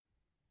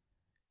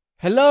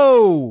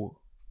Hello!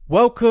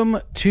 Welcome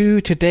to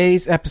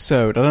today's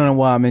episode. I don't know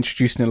why I'm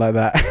introducing it like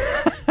that.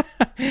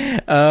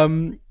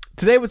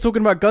 Today we're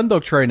talking about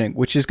Gundog training,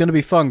 which is going to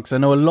be fun because I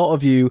know a lot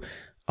of you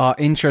are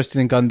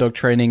interested in Gundog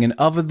training, and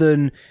other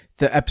than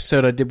the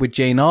episode I did with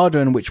Jane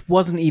Arden, which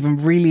wasn't even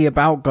really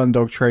about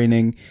Gundog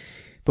training,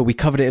 but we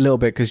covered it a little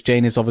bit because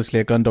Jane is obviously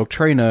a Gundog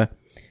trainer,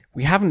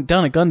 we haven't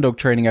done a Gundog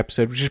training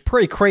episode, which is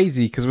pretty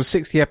crazy because we're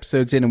 60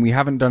 episodes in and we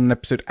haven't done an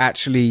episode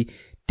actually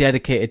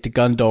dedicated to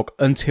Gundog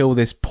until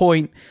this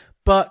point.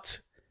 But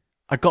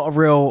I got a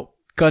real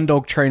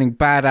Gundog training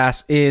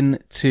badass in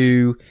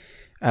to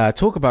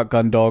talk about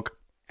Gundog,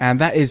 and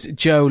that is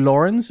Jo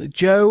Lawrence.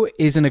 Jo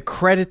is an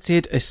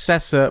accredited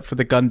assessor for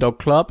the Gundog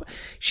Club.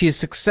 She has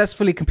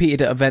successfully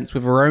competed at events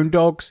with her own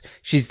dogs.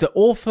 She's the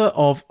author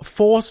of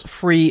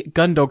Force-Free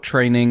Gundog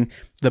Training,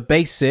 The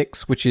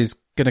Basics, which is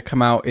going to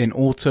come out in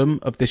autumn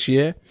of this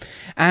year.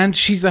 And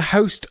she's a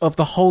host of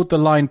the Hold the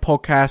Line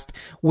podcast,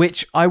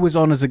 which I was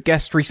on as a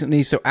guest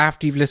recently. So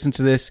after you've listened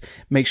to this,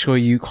 make sure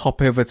you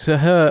hop over to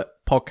her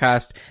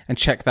podcast and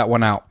check that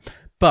one out.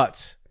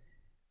 But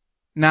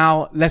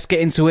now let's get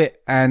into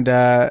it. And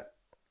let's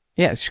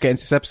just get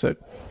into this episode.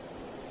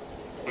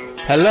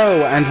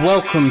 Hello and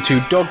welcome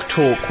to Dog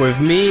Talk with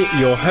me,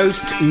 your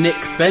host, Nick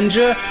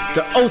Benger,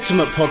 the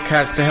ultimate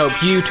podcast to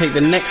help you take the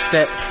next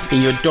step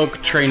in your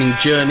dog training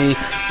journey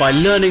by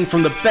learning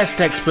from the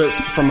best experts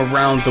from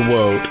around the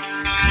world.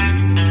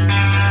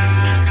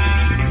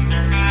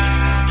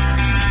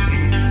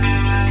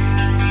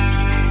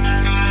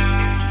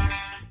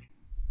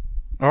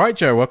 All right,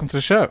 Jo, welcome to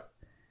the show.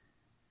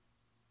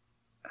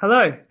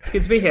 Hello, it's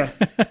good to be here.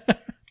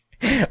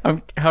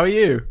 How are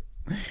you?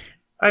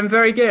 I'm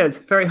very good.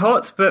 Very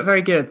hot, but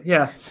very good.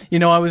 Yeah. You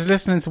know, I was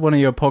listening to one of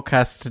your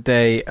podcasts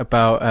today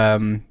about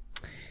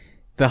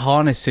the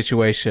harness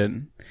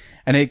situation,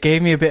 and it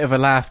gave me a bit of a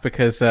laugh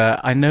because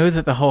I know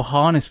that the whole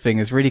harness thing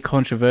is really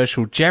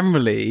controversial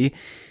generally,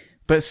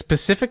 but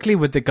specifically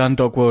with the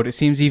Gundog world, it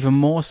seems even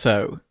more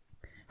so.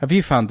 Have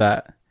you found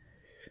that?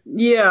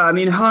 Yeah, I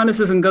mean,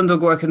 harnesses and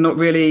Gundog work are not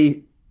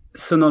really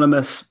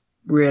synonymous,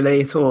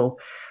 really, at all.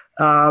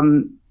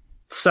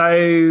 So,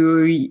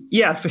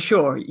 yeah, for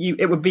sure.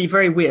 It would be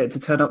very weird to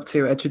turn up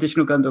to a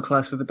traditional Gundog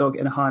class with a dog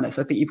in a harness.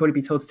 I think you'd probably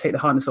be told to take the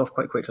harness off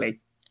quite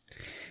quickly.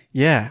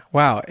 Yeah,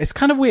 wow. It's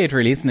kind of weird,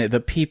 really, isn't it?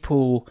 That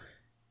people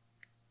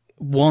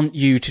want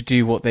you to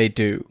do what they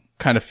do,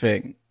 kind of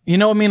thing. You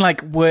know what I mean?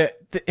 Like,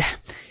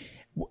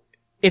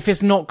 if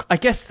it's not, I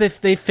guess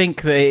if they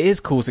think that it is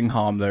causing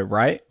harm, though,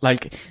 right?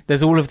 Like,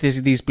 there's all of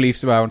these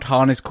beliefs about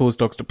harness cause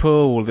dogs to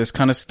pull, all this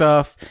kind of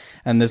stuff,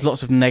 and there's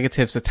lots of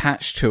negatives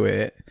attached to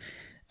it.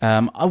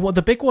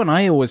 The big one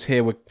I always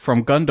hear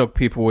from Gundog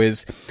people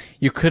is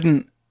you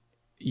couldn't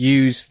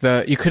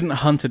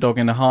hunt a dog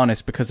in a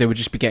harness because they would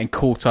just be getting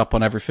caught up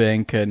on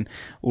everything and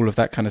all of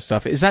that kind of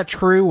stuff. Is that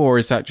true, or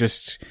is that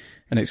just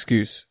an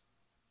excuse?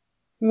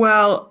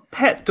 Well,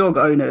 pet dog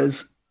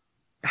owners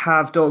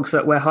have dogs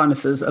that wear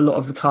harnesses a lot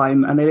of the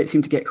time, and they don't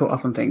seem to get caught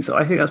up on things. So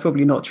I think that's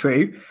probably not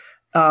true,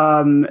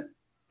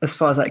 as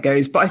far as that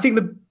goes. But I think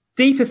the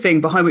deeper thing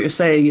behind what you're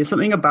saying is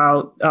something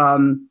about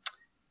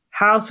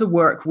how to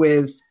work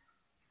with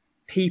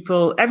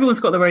people.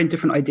 Everyone's got their own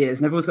different ideas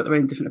and everyone's got their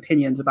own different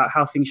opinions about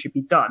how things should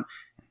be done.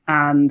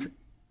 And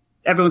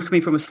everyone's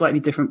coming from a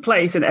slightly different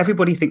place and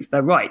everybody thinks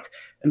they're right.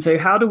 And so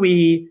how do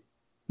we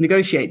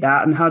negotiate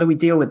that? And how do we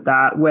deal with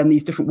that when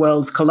these different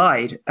worlds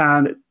collide?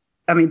 And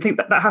I mean, I think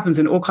that happens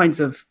in all kinds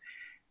of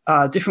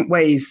different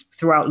ways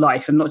throughout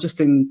life, and not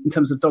just in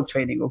terms of dog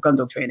training or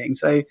Gundog training.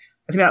 So I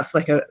think that's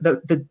like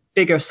the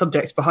bigger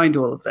subject behind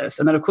all of this.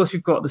 And then of course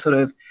we've got the sort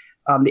of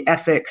the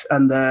ethics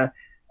and the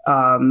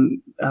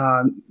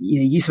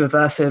use of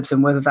aversives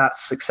and whether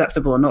that's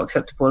acceptable or not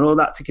acceptable and all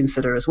that to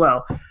consider as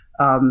well.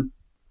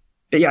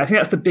 But yeah, I think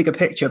that's the bigger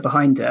picture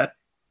behind it.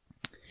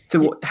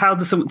 So how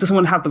does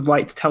someone have the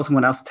right to tell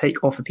someone else to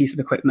take off a piece of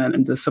equipment?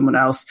 And does someone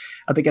else,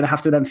 are they going to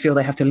have to then feel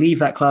they have to leave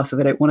that class if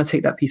they don't want to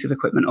take that piece of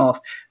equipment off?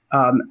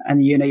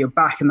 And you're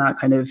back in that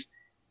kind of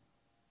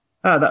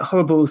that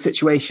horrible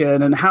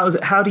situation. And how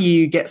do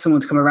you get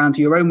someone to come around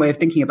to your own way of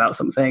thinking about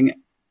something?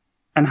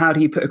 And how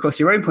do you put across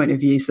your own point of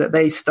view so that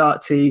they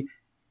start to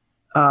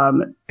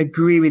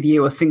agree with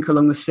you or think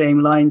along the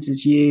same lines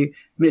as you?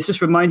 I mean, it's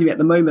just reminding me at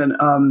the moment,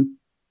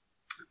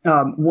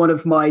 one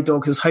of my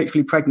dogs is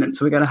hopefully pregnant,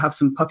 so we're going to have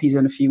some puppies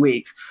in a few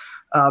weeks.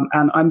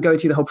 And I'm going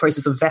through the whole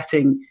process of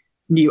vetting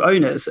new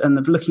owners and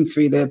of looking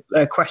through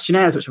the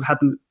questionnaires, which I've had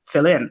them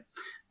fill in.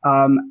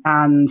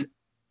 And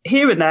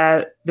here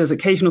and there's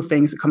occasional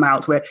things that come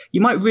out where you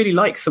might really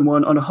like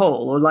someone on a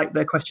whole or like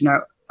their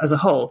questionnaire as a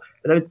whole.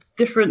 But there are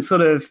different sort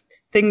of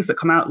things that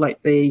come out,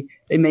 like they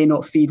may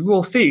not feed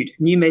raw food,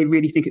 and you may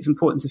really think it's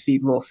important to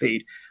feed raw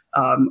food,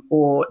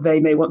 or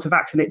they may want to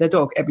vaccinate their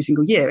dog every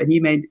single year, and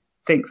you may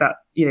think that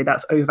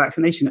that's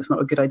over-vaccination. It's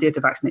not a good idea to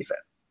vaccinate for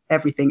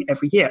everything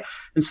every year.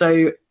 And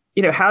so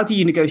how do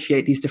you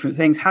negotiate these different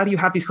things? How do you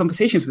have these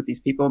conversations with these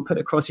people and put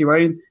across your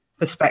own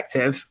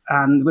perspective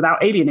and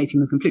without alienating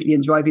them completely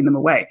and driving them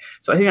away?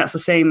 So I think that's the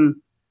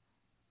same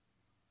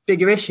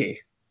bigger issue.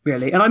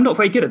 really. And I'm not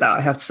very good at that,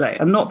 I have to say.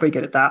 I'm not very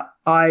good at that.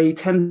 I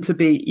tend to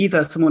be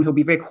either someone who'll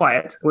be very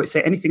quiet, or won't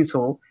say anything at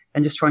all,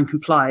 and just try and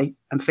comply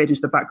and fade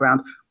into the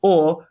background,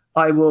 or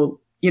I will,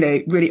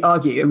 really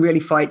argue and really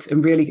fight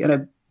and really,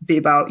 be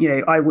about,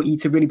 I want you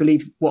to really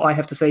believe what I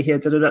have to say here.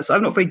 Da, da, da. So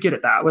I'm not very good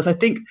at that. Whereas I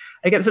think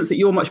I get the sense that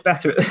you're much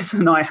better at this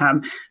than I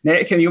am,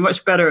 Nick, and you're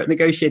much better at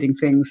negotiating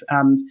things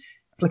and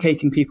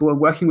placating people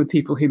and working with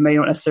people who may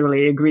not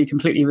necessarily agree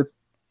completely with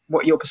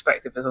what your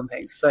perspective is on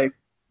things. So,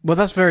 well,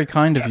 that's very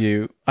kind of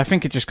you. I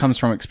think it just comes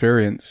from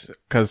experience,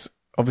 because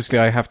obviously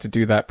I have to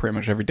do that pretty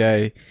much every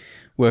day,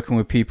 working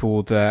with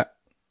people that,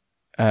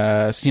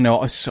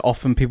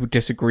 often people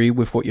disagree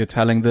with what you're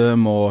telling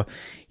them, or,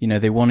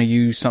 they want to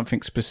use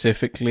something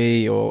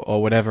specifically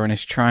or whatever, and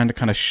it's trying to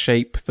kind of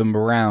shape them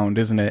around,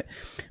 isn't it?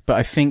 But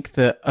I think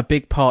that a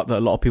big part that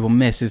a lot of people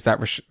miss is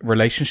that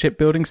relationship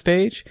building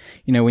stage.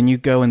 When you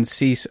go and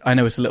see, I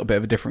know it's a little bit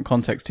of a different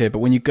context here, but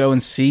when you go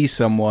and see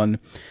someone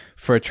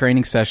for a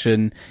training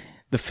session,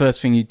 the first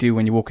thing you do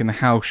when you walk in the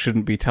house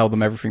shouldn't be tell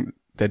them everything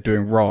they're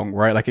doing wrong,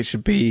 right? Like, it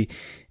should be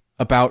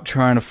about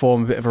trying to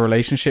form a bit of a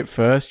relationship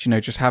first,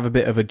 just have a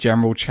bit of a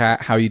general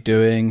chat. How you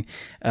doing?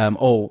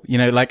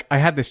 Like I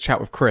had this chat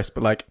with Chris,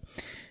 but like,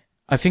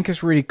 I think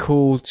it's really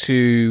cool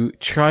to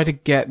try to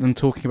get them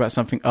talking about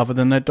something other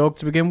than their dog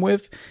to begin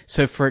with.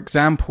 So for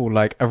example,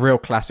 like a real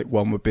classic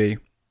one would be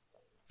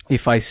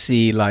if I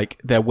see like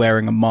they're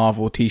wearing a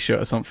Marvel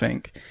t-shirt or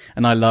something,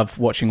 and I love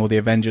watching all the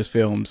Avengers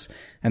films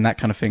and that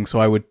kind of thing. So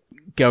I would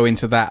go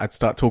into that. I'd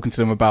start talking to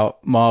them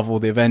about Marvel,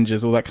 the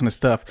Avengers, all that kind of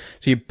stuff.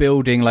 So you're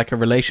building like a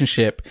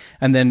relationship.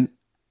 And then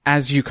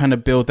as you kind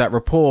of build that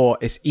rapport,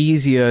 it's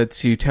easier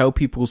to tell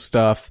people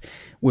stuff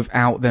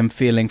without them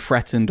feeling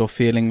threatened or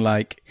feeling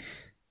like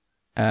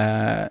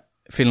they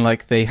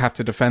have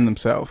to defend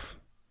themselves.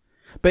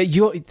 But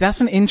that's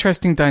an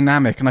interesting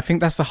dynamic. And I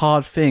think that's the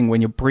hard thing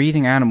when you're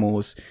breeding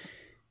animals,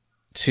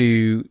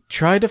 to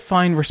try to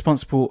find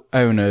responsible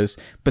owners,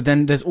 but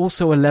then there's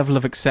also a level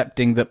of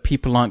accepting that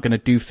people aren't going to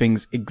do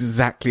things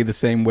exactly the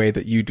same way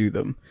that you do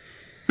them.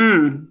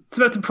 It's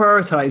about to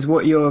prioritize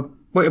what your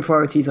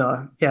priorities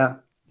are. Yeah.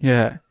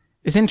 Yeah.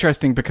 It's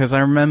interesting because I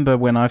remember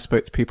when I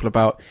spoke to people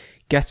about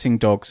getting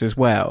dogs as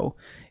well,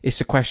 it's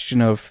a question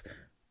of,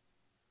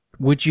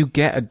 would you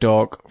get a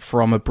dog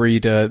from a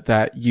breeder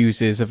that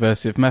uses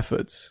aversive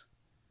methods?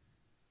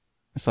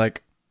 It's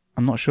like,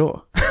 I'm not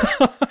sure.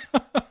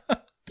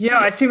 Yeah,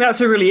 I think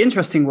that's a really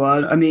interesting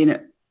one. I mean,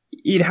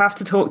 you'd have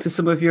to talk to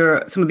some of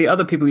the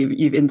other people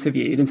you've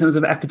interviewed in terms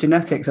of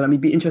epigenetics. And I mean,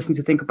 it'd be interesting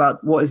to think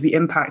about what is the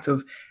impact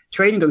of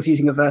training dogs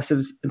using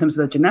aversives in terms of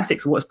their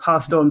genetics, or what's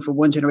passed on from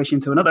one generation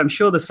to another. I'm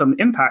sure there's some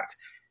impact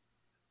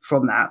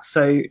from that.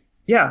 So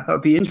yeah, that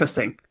would be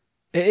interesting.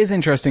 It is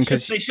interesting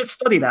because they should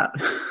study that.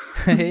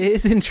 It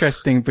is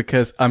interesting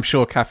because I'm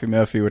sure Kathy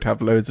Murphy would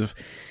have loads of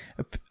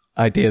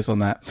ideas on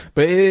that.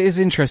 But it is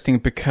interesting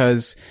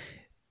because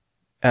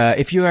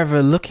if you're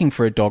ever looking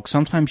for a dog,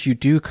 sometimes you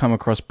do come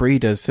across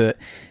breeders that,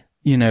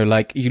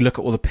 like you look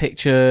at all the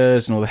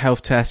pictures and all the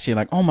health tests, you're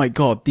like, oh my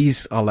God,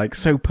 these are like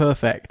so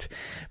perfect.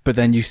 But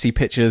then you see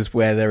pictures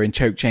where they're in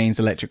choke chains,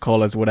 electric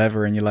collars,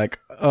 whatever, and you're like,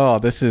 oh,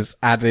 this has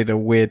added a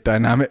weird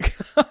dynamic.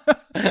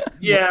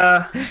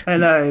 Yeah, I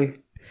know.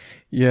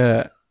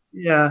 Yeah.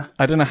 Yeah.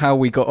 I don't know how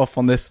we got off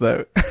on this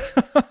though.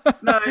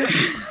 No.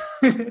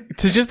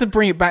 To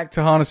bring it back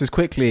to harnesses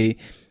quickly,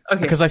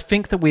 okay, because I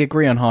think that we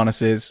agree on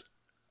harnesses.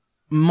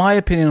 My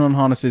opinion on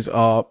harnesses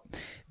are,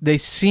 they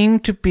seem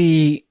to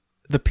be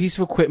the piece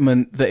of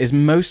equipment that is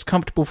most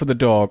comfortable for the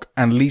dog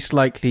and least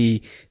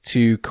likely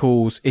to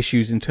cause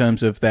issues in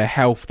terms of their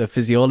health, their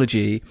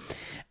physiology.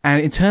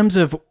 And in terms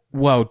of,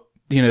 well,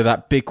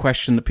 that big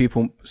question that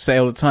people say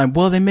all the time,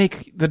 well, they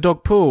make the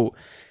dog pull.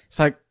 It's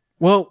like,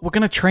 well, we're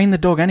going to train the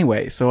dog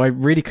anyway, so I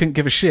really couldn't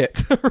give a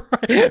shit.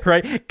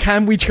 Right?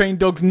 Can we train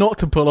dogs not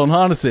to pull on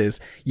harnesses?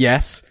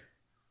 Yes.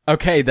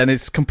 Okay, then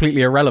it's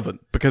completely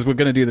irrelevant because we're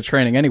going to do the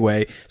training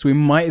anyway. So we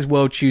might as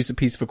well choose a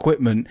piece of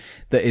equipment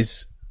that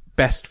is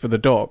best for the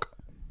dog.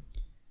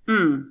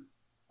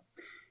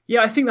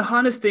 Yeah, I think the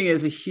harness thing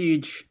is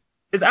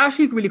it's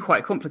actually a really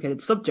quite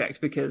complicated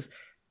subject, because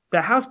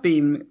there has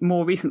been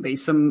more recently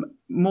some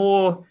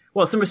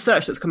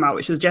research that's come out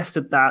which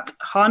suggested that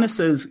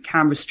harnesses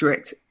can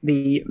restrict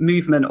the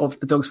movement of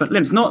the dog's front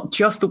limbs, not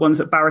just the ones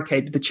that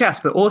barricade the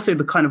chest, but also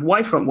the kind of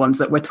wide front ones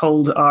that we're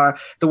told are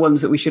the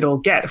ones that we should all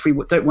get if we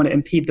don't want to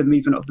impede the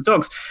movement of the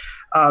dogs.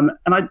 And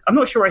I'm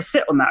not sure I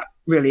sit on that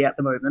really at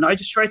the moment. I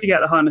just try to get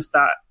the harness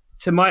that,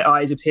 to my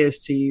eyes, appears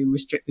to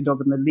restrict the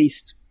dog in the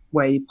least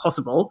way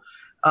possible.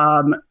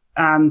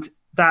 And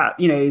that,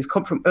 is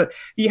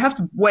you have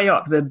to weigh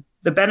up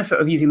the benefit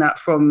of using that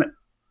from,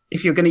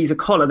 if you're going to use a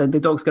collar, then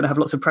the dog's going to have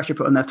lots of pressure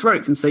put on their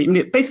throats. And so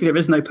basically there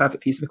is no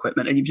perfect piece of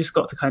equipment, and you've just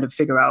got to kind of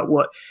figure out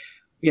what,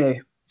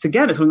 so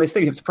again, it's one of those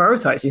things you have to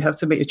prioritize. You have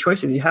to make your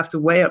choices. You have to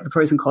weigh up the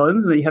pros and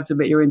cons, and then you have to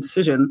make your own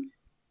decision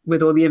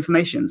with all the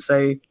information.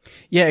 So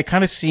yeah, it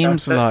kind of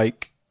seems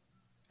like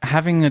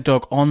having a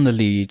dog on the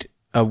lead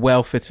a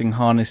well-fitting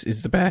harness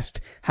is the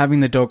best. Having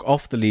the dog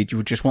off the lead, you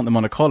would just want them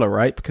on a collar,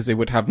 right? Because they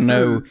would have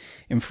no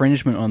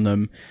infringement on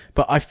them.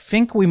 But I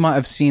think we might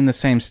have seen the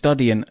same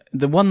study, and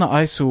the one that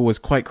I saw was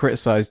quite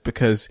criticized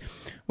because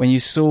when you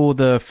saw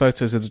the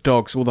photos of the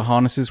dogs, all the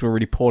harnesses were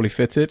really poorly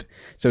fitted.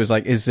 So it was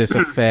like, is this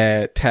a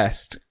fair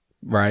test,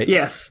 right?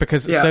 Yes.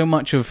 Because so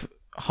much of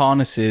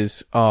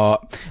harnesses are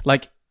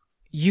like,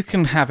 you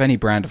can have any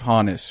brand of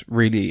harness,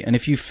 really, and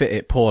if you fit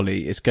it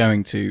poorly, it's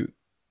going to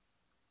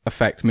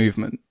affect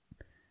movement.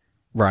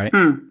 Right.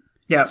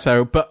 Yeah.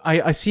 So, but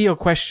I see your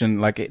question.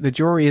 Like, the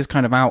jury is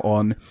kind of out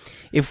on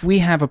if we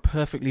have a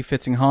perfectly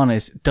fitting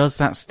harness, does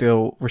that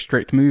still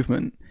restrict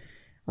movement?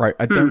 Right.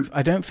 I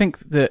don't think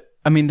that,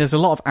 I mean, there's a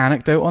lot of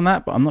anecdote on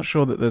that, but I'm not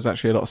sure that there's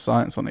actually a lot of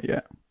science on it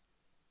yet.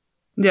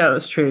 Yeah,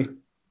 that's true.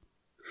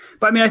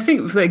 But I mean, I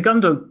think for the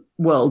Gundog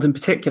world in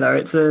particular,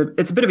 it's a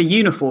bit of a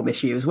uniform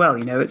issue as well.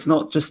 You know, it's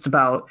not just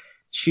about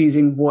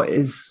choosing what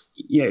is,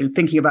 you know,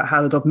 thinking about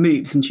how the dog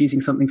moves and choosing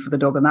something for the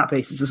dog on that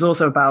basis. It's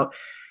also about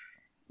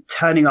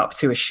turning up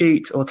to a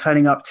shoot or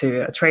turning up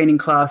to a training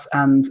class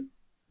and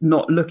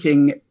not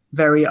looking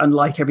very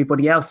unlike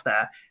everybody else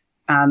there.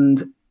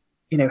 And,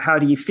 you know, how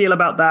do you feel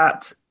about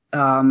that?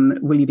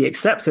 Will you be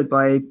accepted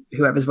by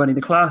whoever's running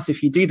the class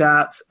if you do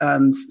that?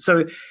 And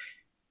so,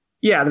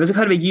 yeah, there was a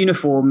kind of a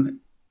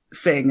uniform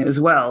thing as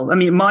well. I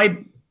mean, my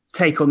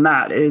take on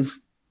that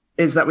is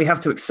that we have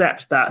to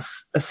accept that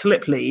a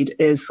slip lead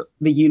is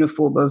the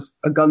uniform of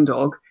a gun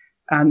dog.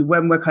 And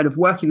when we're kind of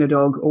working the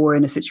dog or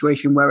in a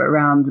situation where we're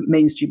around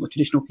mainstream or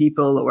traditional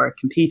people or we're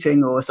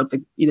competing or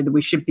something, you know, that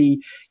we should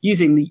be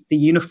using the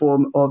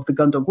uniform of the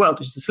gun dog world,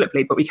 which is the slip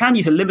lead. But we can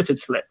use a limited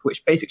slip,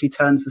 which basically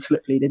turns the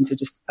slip lead into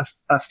just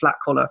a flat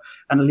collar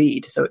and a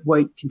lead. So it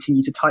won't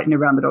continue to tighten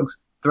around the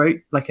dog's throat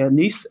like a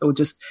noose, or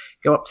just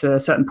go up to a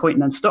certain point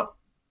and then stop.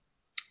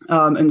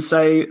 And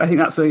so I think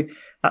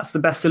that's the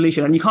best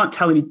solution. And you can't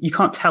tell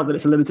that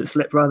it's a limited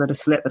slip rather than a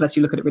slip unless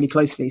you look at it really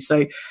closely.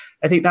 So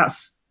I think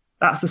that's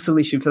the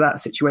solution for that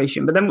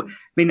situation. But then, I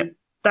mean,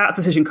 that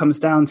decision comes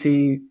down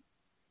to,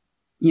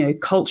 you know,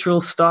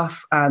 cultural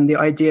stuff and the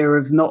idea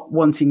of not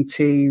wanting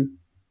to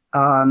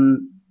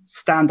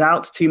stand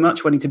out too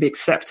much, wanting to be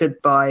accepted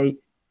by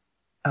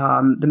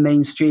the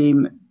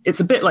mainstream. It's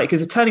a bit like,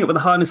 because turning up with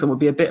a harness on would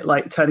be a bit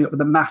like turning up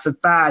with a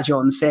massive badge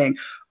on saying,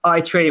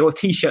 I train, or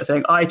t-shirt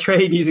saying, I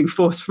train using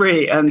force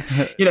free. And,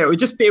 you know,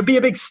 it'd be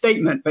a big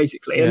statement,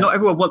 basically. Yeah. And not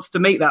everyone wants to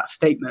make that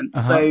statement.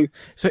 So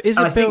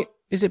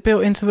is it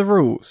built into the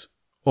rules?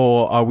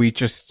 Or are we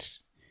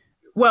just...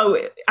 Well,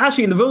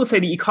 actually, the rules say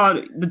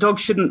that the dog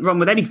shouldn't run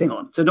with anything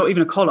on. So not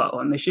even a collar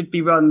on. They should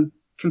be run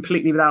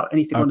completely without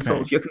anything on at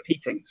all if you're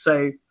competing.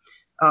 So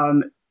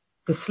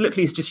the slip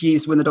lead is just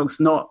used when the dog's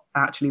not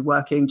actually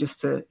working,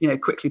 just to, you know,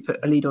 quickly put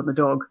a lead on the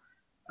dog.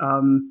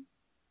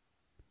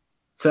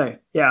 So,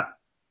 yeah.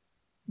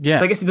 Yeah.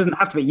 So I guess it doesn't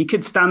have to be. You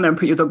could stand there and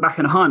put your dog back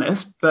in a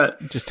harness, but...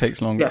 It just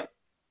takes longer.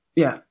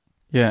 Yeah.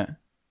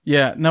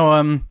 Yeah.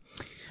 No,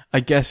 I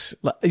guess,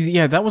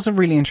 yeah, that was a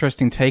really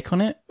interesting take on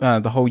it,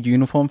 the whole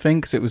uniform thing,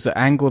 because it was an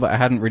angle that I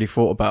hadn't really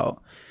thought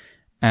about.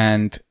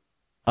 And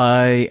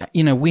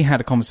we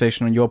had a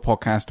conversation on your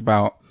podcast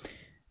about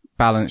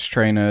balance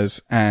trainers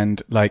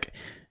and like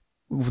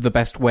the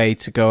best way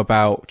to go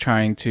about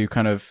trying to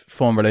kind of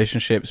form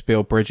relationships,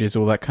 build bridges,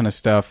 all that kind of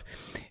stuff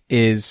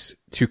is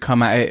to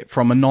come at it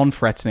from a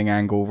non-threatening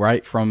angle,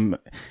 right? From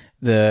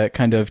the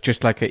kind of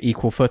just like an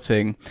equal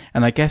footing.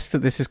 And I guess that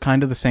this is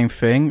kind of the same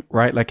thing,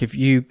 right? Like if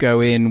you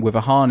go in with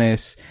a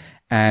harness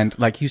and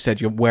like you said,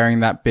 you're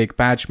wearing that big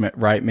badge,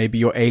 right? Maybe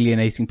you're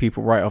alienating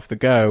people right off the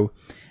go.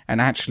 And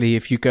actually,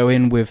 if you go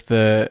in with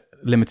the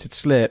limited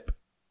slip,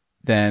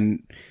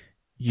 then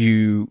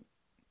you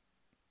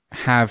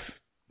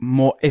have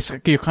more,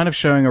 you're kind of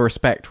showing a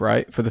respect,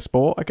 right? For the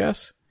sport, I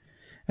guess.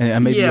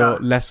 And maybe you're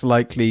less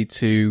likely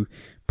to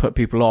put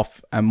people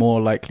off and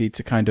more likely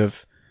to kind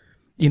of,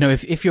 you know,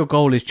 if your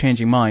goal is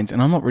changing minds,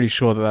 and I'm not really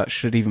sure that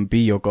should even be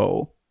your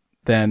goal,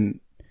 then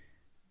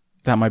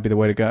that might be the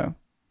way to go.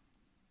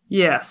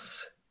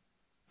 Yes.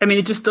 I mean,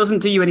 it just doesn't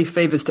do you any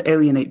favors to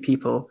alienate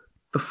people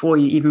before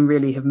you even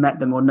really have met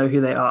them or know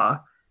who they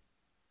are,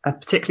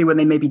 particularly when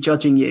they may be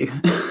judging you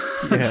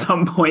at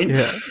some point.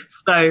 Yeah.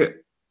 So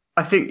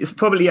I think it's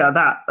probably,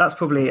 that's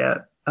probably it.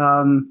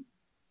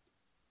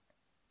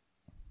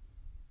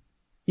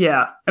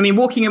 Yeah. I mean,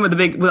 walking in with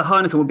a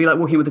harness on would be like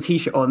walking with a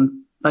t-shirt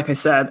on, like I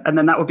said, and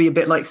then that would be a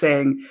bit like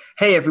saying,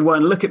 hey,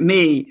 everyone, look at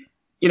me,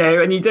 you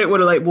know, and you don't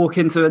want to like walk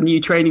into a new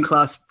training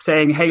class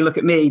saying, hey, look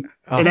at me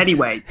in any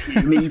way.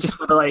 I mean, you just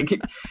want to like, you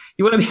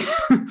want to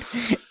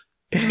be,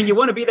 I mean, you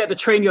want to be there to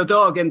train your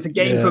dog and to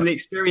gain from the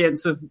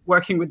experience of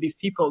working with these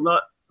people,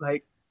 not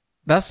like.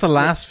 That's the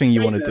last thing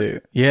you want to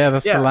do. Yeah,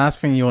 that's the last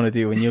thing you want to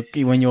do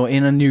when you're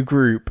in a new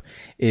group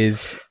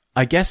is,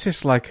 I guess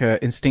it's like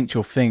a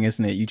instinctual thing,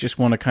 isn't it? You just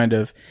want to kind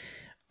of,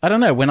 I don't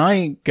know, when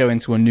I go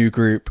into a new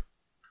group,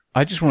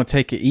 I just want to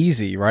take it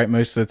easy, right?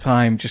 Most of the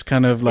time, just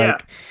kind of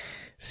like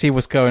see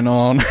what's going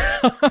on.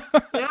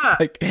 Yeah.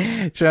 Like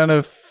trying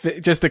to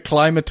just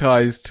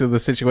acclimatize to the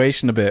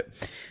situation a bit.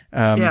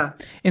 Yeah.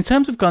 In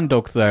terms of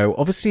Gundog, though,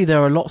 obviously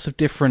there are lots of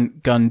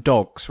different gun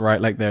dogs, right?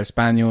 Like there are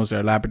Spaniels,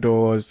 there are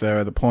Labradors, there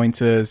are the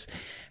Pointers.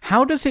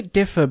 How does it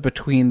differ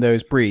between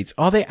those breeds?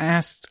 Are they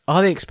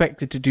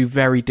expected to do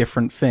very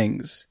different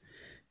things?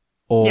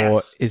 Or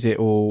Yes. is it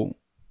all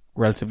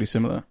relatively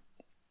similar?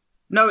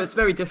 No, it's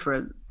very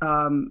different.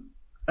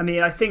 I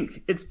mean, I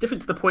think it's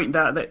different to the point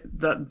that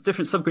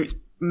different subgroups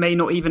may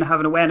not even have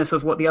an awareness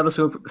of what the other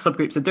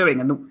subgroups are doing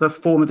and the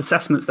form of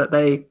assessments that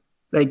they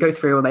go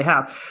through or they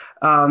have.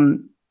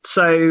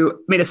 So,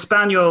 I mean, a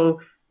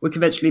spaniel would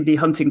conventionally be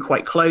hunting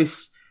quite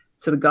close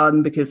to the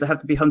gun because they have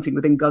to be hunting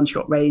within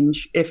gunshot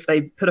range. If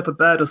they put up a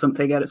bird or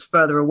something and it's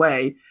further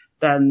away,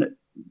 then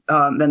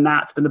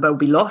the bird will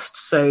be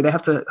lost. So they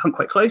have to hunt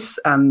quite close,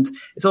 and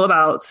it's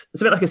a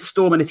bit like a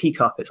storm in a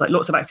teacup. It's like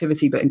lots of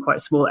activity, but in quite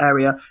a small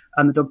area,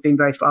 and the dog being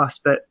very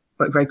fast, but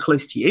very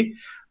close to you.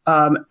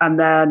 And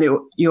then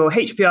your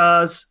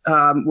HPRs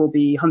will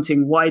be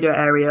hunting wider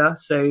area.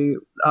 So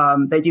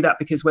they do that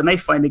because when they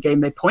find the game,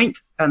 they point,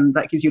 and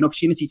that gives you an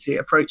opportunity to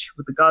approach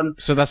with the gun.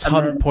 So that's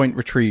hunt, point,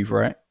 retrieve,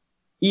 right?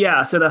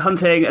 Yeah, so they're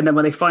hunting, and then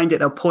when they find it,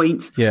 they'll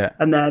point. Yeah.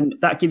 And then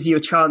that gives you a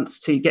chance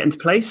to get into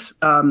place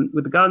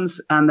with the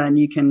guns, and then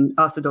you can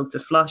ask the dog to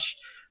flush,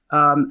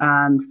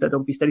 and the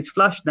dog will be steady to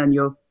flush. Then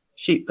you'll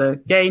shoot the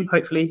game,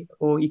 hopefully,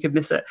 or you could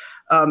miss it,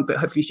 but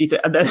hopefully shoot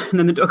it, and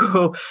then the dog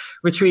will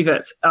retrieve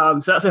it. So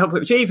that's a help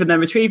retrieve, and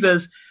then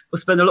retrievers will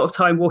spend a lot of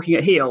time walking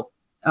at heel,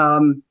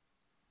 and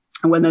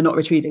when they're not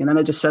retrieving, and then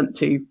they're just sent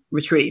to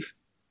retrieve.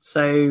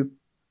 So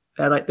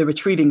they're like the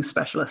retrieving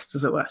specialists,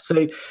 as it were.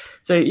 So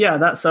yeah,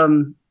 that's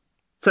so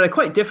they're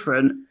quite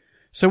different.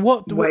 So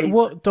what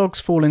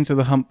dogs fall into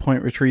the hunt,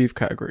 point, retrieve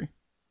category?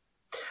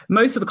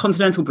 Most of the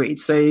continental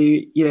breeds. So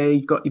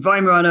you've got your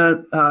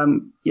Weimaraner,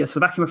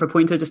 Slovakian for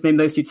Pointer. Just name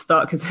those two to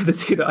start because they're the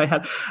two that I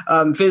had.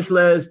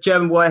 Vizslers,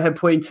 German Wirehead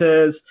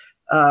Pointers,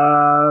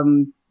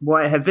 Wirehead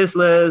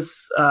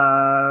Vizslers,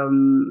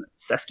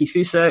 Seski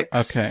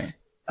Fusiks. Okay.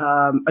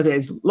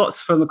 There's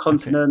lots from the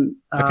continent.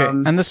 Okay.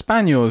 And the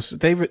Spaniels,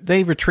 they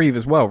retrieve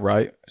as well,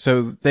 right?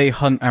 So they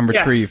hunt and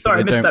retrieve. Yes, sorry,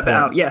 I missed that bit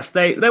out. Yes,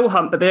 they will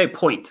hunt, but they don't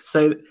point.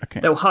 So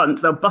they'll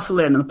hunt, they'll bustle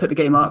in and put the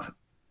game up,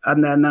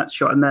 and then that's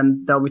shot, and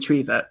then they'll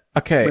retrieve it.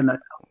 Okay. When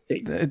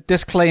they're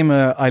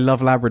disclaimer: I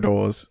love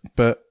Labradors,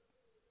 but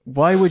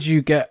why would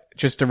you get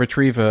just a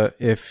retriever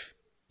if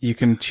you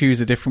can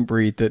choose a different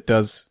breed that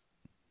does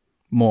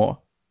more?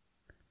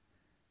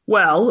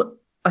 Well,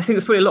 I think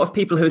there's probably a lot of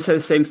people who say the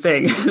same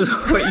thing as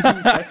what you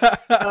say.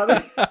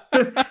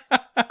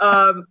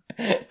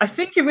 I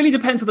think it really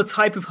depends on the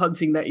type of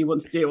hunting that you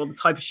want to do or the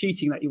type of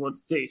shooting that you want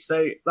to do.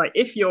 So, like,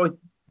 if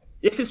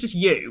it's just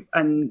you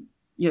and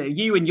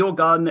you and your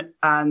gun,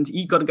 and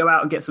you've got to go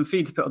out and get some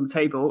food to put on the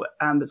table,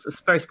 and it's a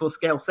very small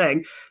scale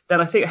thing, then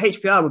I think a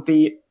HPR would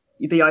be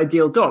the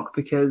ideal dog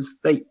because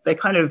they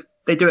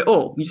do it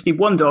all. You just need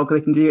one dog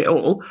that can do it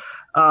all.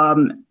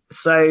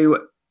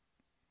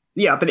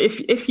 Yeah, but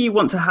if you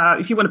want to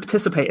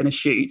participate in a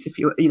shoot,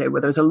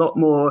 where there's a lot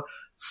more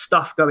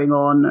stuff going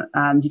on,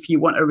 and if you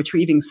want a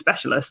retrieving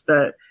specialist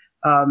that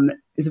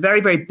is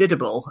very, very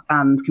biddable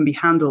and can be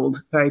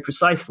handled very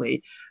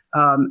precisely,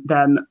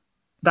 then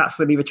that's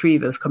where the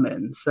retrievers come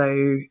in.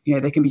 So,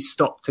 they can be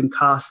stopped and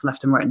cast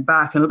left and right and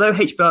back. And although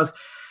HBRs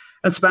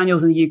and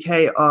Spaniels in the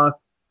UK are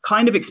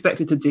kind of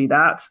expected to do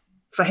that,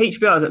 for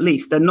HBRs at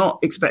least, they're not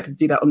expected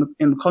to do that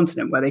in the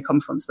continent where they come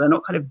from. So they're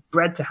not kind of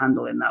bred to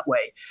handle in that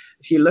way.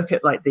 If you look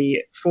at like the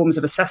forms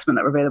of assessment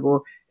that are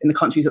available in the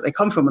countries that they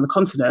come from on the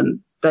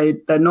continent, they're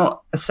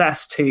not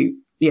assessed to,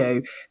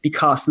 be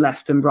cast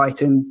left and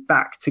right and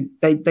back.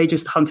 They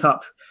just hunt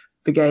up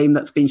the game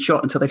that's been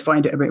shot until they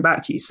find it and bring it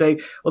back to you. So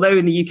although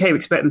in the UK we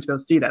expect them to be able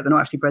to do that, they're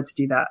not actually bred to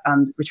do that.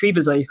 And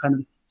retrievers are kind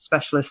of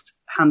specialist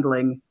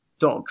handling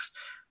dogs.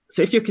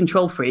 So if you're a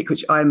control freak,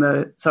 which I'm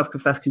a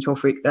self-confessed control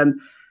freak, then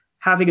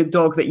having a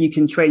dog that you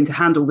can train to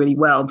handle really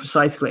well and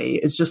precisely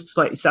is just a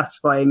slightly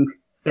satisfying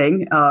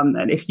thing.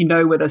 And if you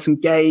know where there's some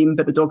game,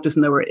 but the dog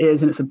doesn't know where it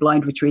is, and it's a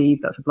blind retrieve,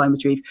 that's a blind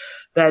retrieve,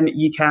 then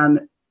you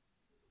can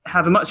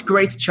have a much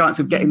greater chance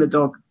of getting the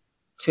dog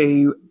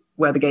to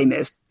where the game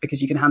is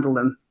because you can handle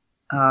them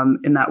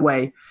in that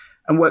way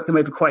and work them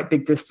over quite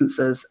big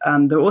distances.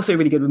 And they're also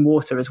really good with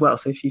water as well.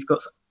 So if you've got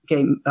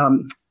game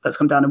that's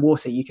come down in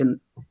water, you can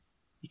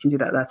do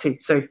that there too.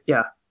 So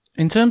yeah.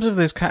 In terms of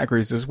those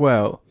categories as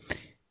well,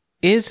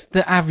 is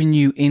the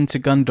avenue into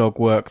Gundog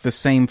work the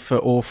same for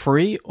all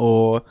three,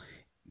 or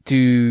do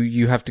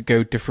you have to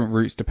go different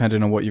routes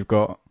depending on what you've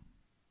got?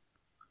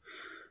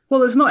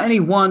 Well, there's not any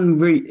one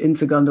route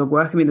into Gundog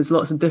work. I mean, there's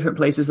lots of different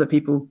places that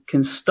people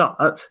can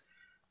start.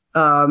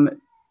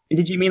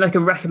 Did you mean like a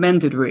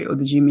recommended route, or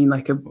did you mean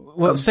like a...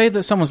 Well, say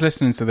that someone's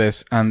listening to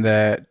this and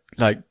they're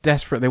like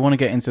desperate. They want to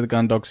get into the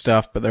Gundog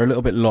stuff, but they're a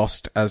little bit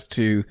lost as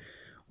to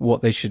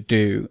what they should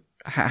do.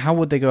 How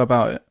would they go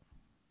about it?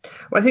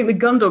 Well, I think the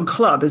Gundog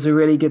Club is a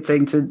really good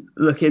thing to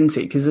look into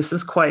because this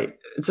is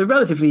it's a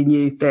relatively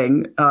new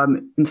thing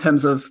in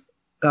terms of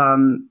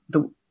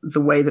the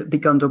the way that the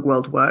Gundog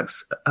world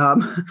works.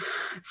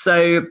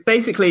 So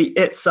basically,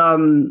 it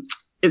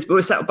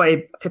was set up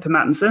by Pippa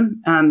Mattinson,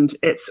 and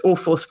it's all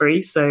force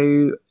free.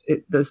 So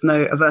there's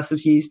no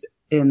aversives used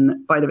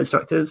by their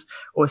instructors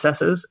or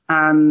assessors,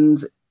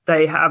 and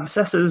they have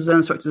assessors and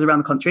instructors around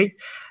the country.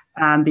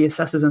 And the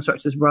assessors and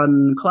instructors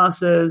run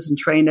classes and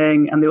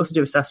training, and they also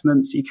do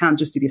assessments. You can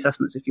just do the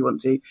assessments if you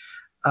want to.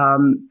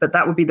 But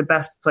that would be the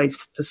best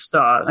place to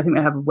start. I think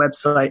they have a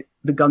website,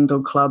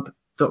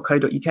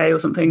 thegundogclub.co.uk or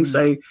something.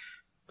 So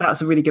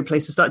that's a really good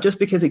place to start, just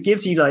because it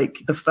gives you like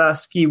the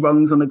first few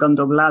rungs on the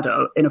Gundog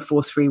ladder in a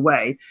force-free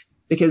way.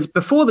 Because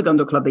before the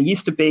Gundog Club, there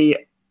used to be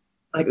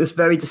like this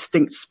very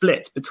distinct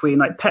split between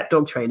like pet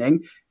dog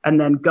training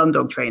and then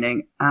Gundog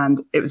training. And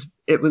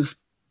it was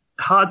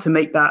hard to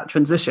make that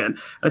transition.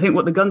 I think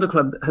what the Gundog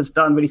Club has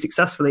done really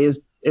successfully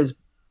is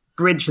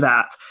bridge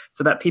that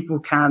so that people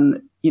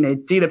can,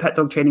 do the pet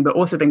dog training, but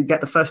also then get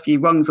the first few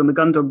rungs on the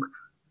Gundog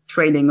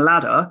training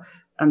ladder.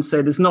 And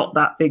so there's not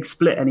that big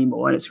split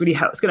anymore. And it's going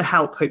to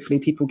help, hopefully,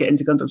 people get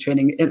into Gundog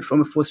training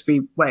from a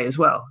force-free way as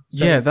well.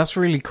 So, yeah, that's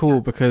really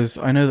cool, because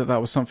I know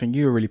that was something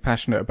you were really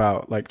passionate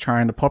about, like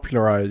trying to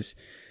popularize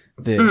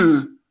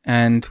this.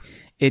 And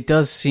it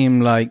does seem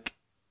like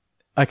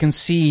I can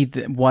see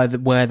where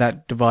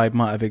that divide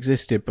might have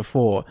existed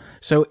before.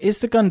 So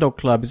is the Gundog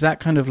Club, is that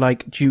kind of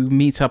like, do you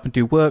meet up and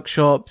do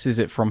workshops? Is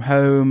it from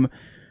home?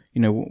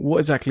 What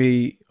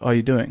exactly are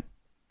you doing?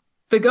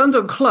 The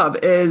Gundog Club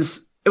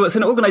it's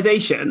an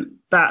organization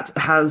that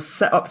has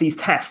set up these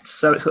tests.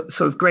 So it's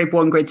sort of grade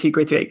 1, grade 2,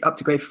 grade 3, up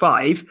to grade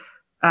 5.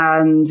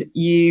 And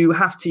you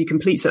have to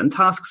complete certain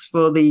tasks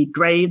for the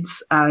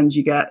grades, and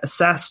you get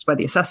assessed by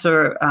the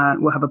assessor,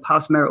 and we'll have a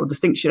pass, merit, or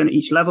distinction at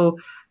each level.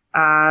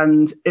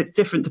 And it's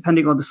different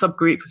depending on the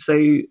subgroup.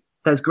 So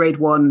there's grade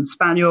 1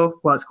 Spaniel,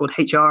 it's called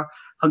HR,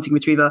 Hunting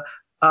Retriever.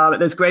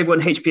 There's grade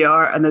 1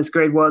 HPR, and there's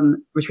grade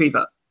 1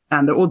 Retriever.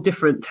 And they're all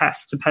different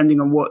tests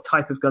depending on what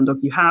type of Gundog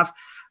you have.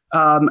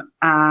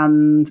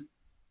 And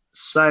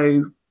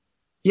so,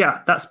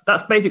 yeah,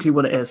 that's basically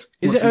what it is.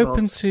 Is it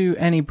open to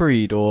any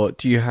breed, or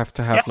do you have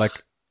to have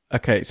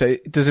okay, so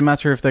does it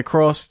matter if they're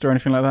crossed or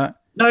anything like that?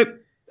 No,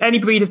 any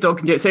breed of dog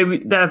can do it. So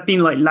there have been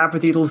like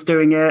Labradoodles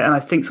doing it, and I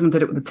think someone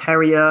did it with a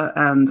terrier,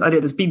 and I know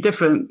there's been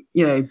different,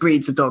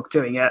 breeds of dog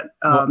doing it.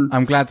 Well,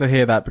 I'm glad to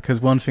hear that,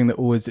 because one thing that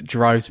always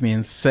drives me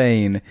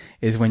insane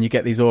is when you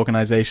get these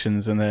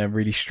organizations and they're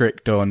really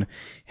strict on,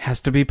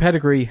 has to be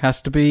pedigree,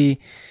 has to be,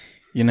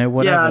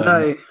 whatever. Yeah, no.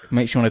 It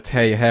makes you want to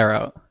tear your hair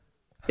out.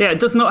 Yeah, it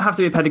does not have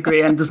to be a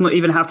pedigree, and does not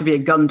even have to be a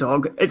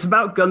Gundog. It's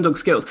about Gundog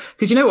skills.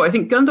 Because you know what? I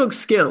think Gundog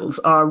skills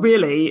are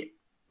really,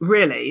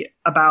 really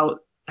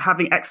about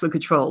having excellent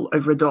control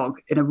over a dog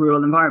in a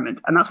rural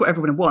environment. And that's what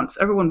everyone wants.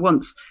 Everyone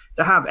wants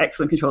to have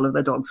excellent control of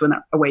their dogs when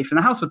they're away from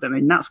the house with them.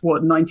 And that's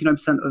what 99%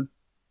 of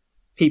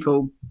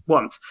people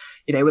want.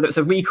 Whether it's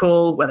a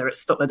recall, whether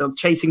it's stop their dog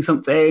chasing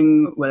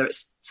something, whether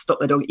it's stop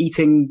their dog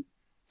eating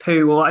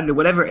poo, or I don't know,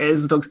 whatever it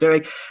is the dog's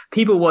doing.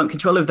 People want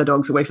control of their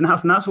dogs away from the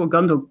house. And that's what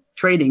Gundog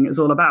training is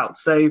all about.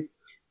 So,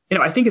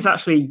 I think it's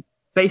actually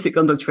basic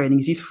Gundog training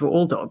is useful for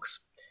all dogs.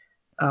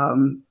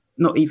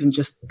 Not even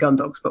just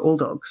Gundogs, but all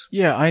dogs.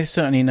 Yeah, I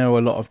certainly know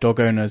a lot of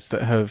dog owners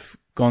that have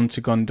gone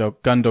to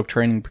Gundog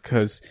training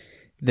because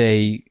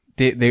they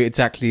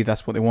exactly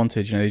that's what they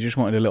wanted. They just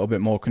wanted a little bit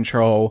more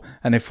control,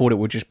 and they thought it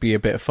would just be a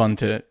bit of fun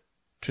to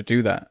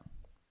do that,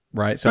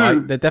 right? So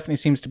there definitely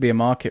seems to be a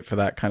market for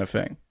that kind of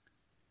thing.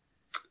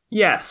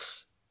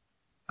 Yes,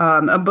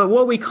 but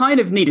what we kind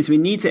of need is we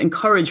need to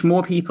encourage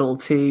more people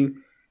to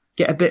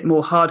get a bit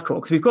more hardcore,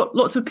 because we've got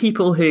lots of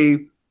people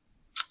who.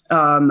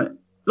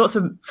 Lots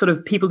of sort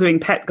of people doing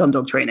pet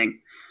Gundog training.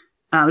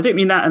 I don't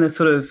mean that in a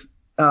sort of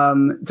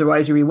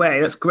derisory way.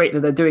 That's great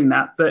that they're doing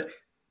that. But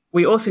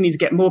we also need to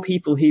get more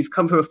people who've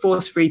come from a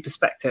force-free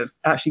perspective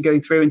actually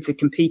going through into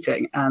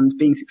competing and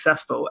being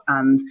successful.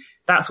 And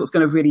that's what's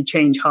going to really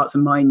change hearts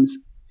and minds,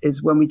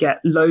 is when we get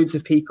loads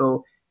of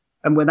people,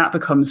 and when that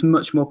becomes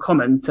much more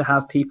common to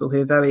have people who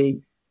are very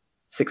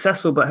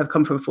successful but have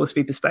come from a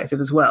force-free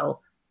perspective as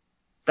well.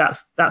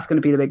 That's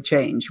going to be the big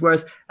change.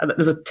 Whereas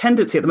there's a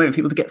tendency at the moment for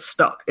people to get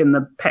stuck in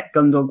the pet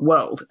Gundog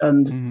world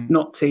and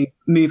not to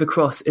move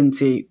across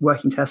into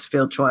working test,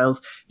 field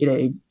trials,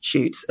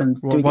 shoots and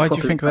doing. Why do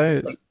you think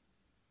that is?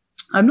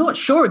 I'm not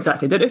sure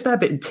exactly. I don't know if they're a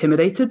bit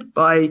intimidated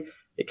by.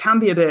 It can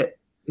be a bit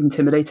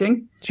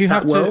intimidating. Do you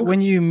have to,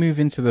 when you move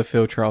into the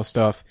field trial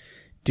stuff,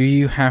 do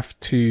you have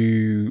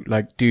to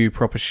do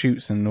proper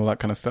shoots and all that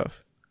kind of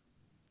stuff?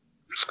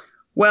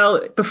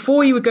 Well,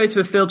 before you would go to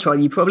a field trial,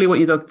 you probably want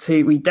your dog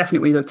to, we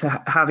definitely want your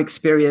dog to have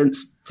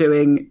experience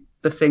doing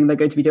the thing they're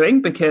going to be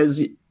doing,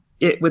 because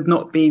it would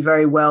not be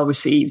very well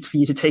received for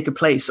you to take a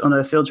place on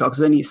a field trial, because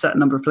there's only a certain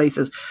number of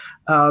places.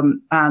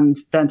 And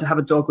then to have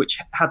a dog which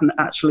hadn't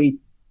actually,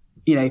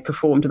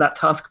 performed that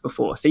task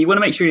before. So you want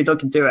to make sure your dog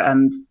can do it,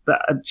 and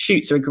that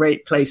shoots are a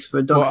great place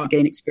for dogs to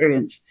gain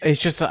experience. It's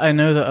just that I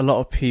know that a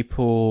lot of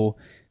people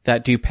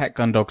that do pet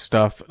Gundog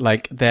stuff,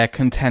 they're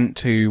content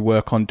to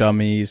work on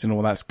dummies and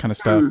all that kind of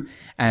stuff.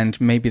 And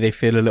maybe they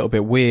feel a little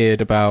bit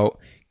weird about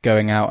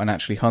going out and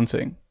actually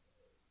hunting.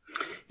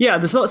 Yeah,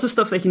 there's lots of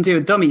stuff they can do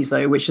with dummies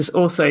though, which is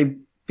also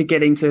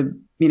beginning to,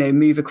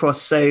 move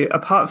across. So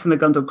apart from the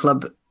Gundog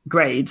Club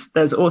grades,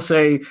 there's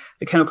also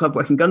the Kennel Club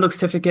Working Gundog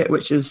Certificate,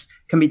 which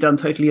can be done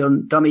totally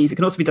on dummies. It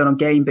can also be done on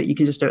game, but you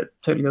can just do it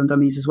totally on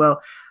dummies as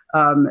well.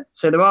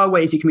 So there are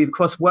ways you can move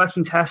across.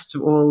 Working tests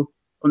are all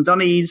on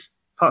dummies,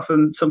 apart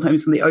from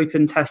sometimes in the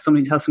open test,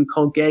 somebody has some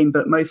cold game,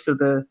 but most of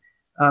the,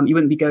 you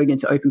wouldn't be going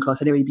into open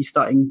class anyway. You'd be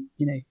starting,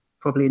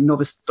 probably a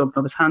novice dog,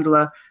 novice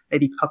handler,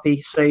 maybe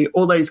puppy. So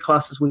all those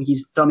classes will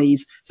use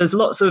dummies. So there's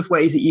lots of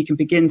ways that you can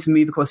begin to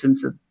move across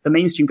into the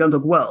mainstream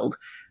Gundog world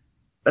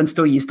and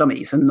still use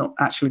dummies and not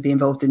actually be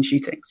involved in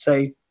shooting.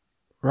 So,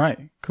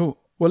 right, cool.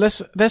 Well,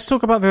 let's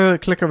talk about the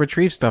clicker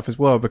retrieve stuff as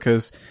well,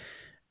 because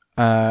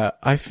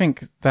I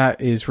think that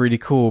is really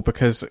cool,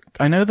 because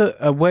I know that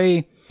the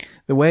way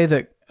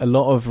that a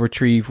lot of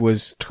retrieve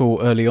was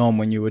taught early on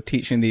when you were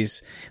teaching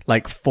these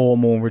like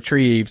formal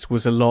retrieves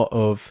was a lot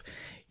of,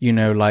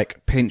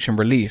 like pinch and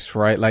release,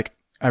 right? Like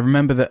I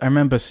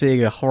remember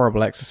seeing a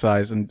horrible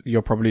exercise, and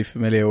you're probably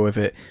familiar with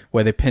it,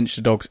 where they pinch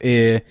the dog's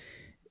ear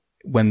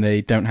when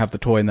they don't have the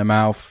toy in their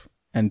mouth,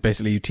 and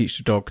basically you teach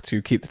the dog to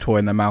keep the toy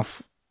in their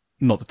mouth,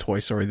 not the toy,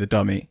 sorry, the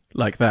dummy,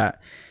 like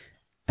that,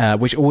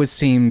 which always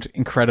seemed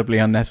incredibly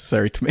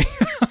unnecessary to me.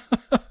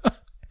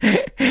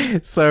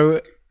 So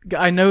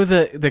I know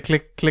that the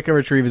clicker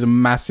retrieve is a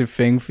massive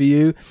thing for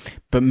you,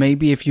 but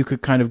maybe if you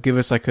could kind of give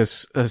us like a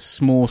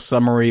small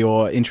summary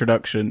or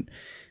introduction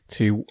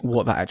to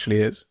what that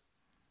actually is.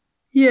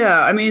 Yeah,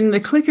 I mean, the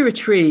clicker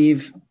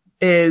retrieve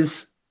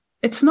it's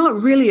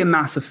not really a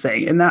massive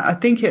thing in that I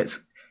think it's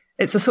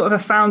a sort of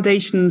a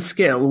foundation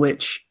skill,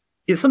 which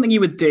is something you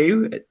would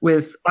do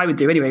I would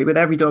do anyway, with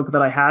every dog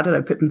that I had, and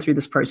I put them through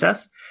this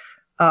process.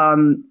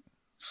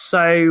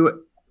 So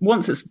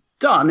once it's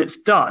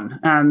done.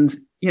 And,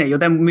 you're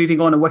then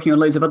moving on and working on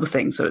loads of other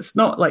things. So it's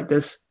not like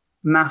this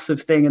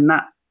massive thing in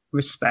that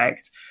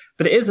respect,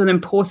 but it is an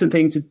important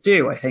thing to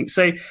do, I think.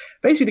 So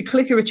basically the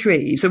clicker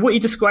retrieve. So what you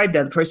described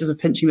there, the process of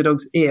pinching the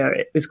dog's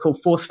ear, is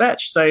called force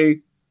fetch. So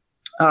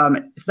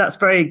that's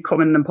very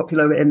common and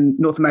popular in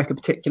North America,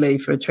 particularly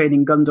for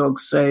training gun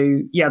dogs. So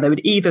yeah, they would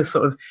either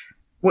sort of,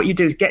 what you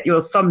do is get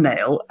your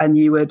thumbnail and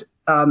you would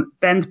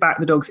bend back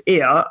the dog's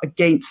ear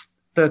against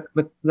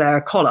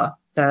their collar,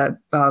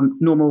 their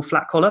normal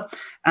flat collar,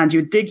 and you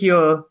would dig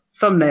your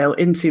thumbnail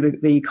into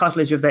the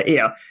cartilage of their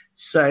ear.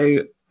 So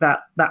that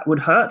would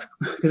hurt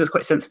because it's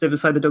quite sensitive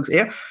inside the dog's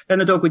ear. Then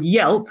the dog would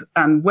yelp,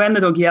 and when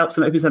the dog yelps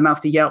and opens their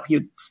mouth to yelp,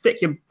 you'd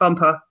stick your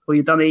bumper or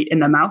your dummy in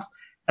their mouth,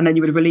 and then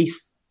you would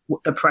release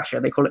the pressure.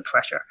 They call it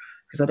pressure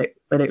because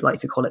they don't like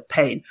to call it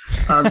pain.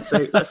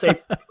 So let's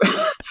say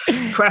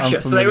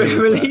pressure. So they would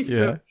release.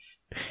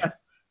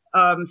 Yes.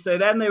 So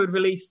then they would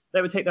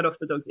take that off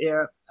the dog's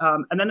ear.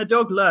 And then the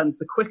dog learns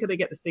the quicker they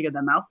get this thing in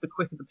their mouth, the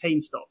quicker the pain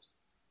stops.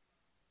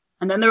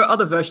 And then there are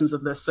other versions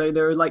of this. So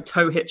there are like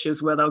toe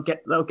hitches where they'll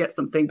get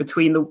something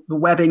between the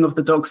webbing of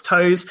the dog's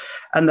toes,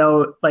 and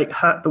they'll like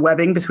hurt the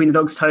webbing between the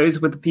dog's toes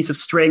with a piece of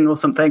string or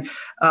something.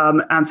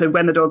 And so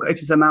when the dog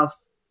opens their mouth,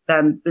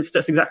 then it's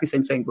just exactly the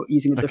same thing, but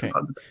using a different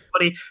part of the dog's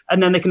body.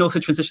 And then they can also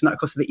transition that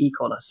across to the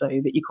e-collar. So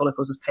the e-collar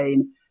causes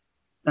pain,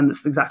 and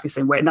it's exactly the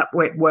same way. And that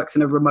way it works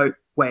in a remote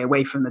way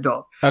away from the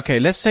dog. Okay,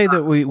 let's say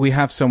that we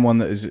have someone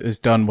that has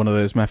done one of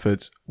those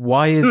methods.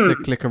 Why is the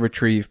clicker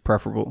retrieve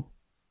preferable?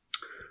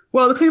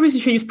 Well, the clicker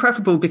retrieve is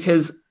preferable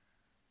because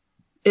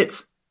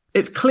it's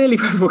clearly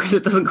preferable because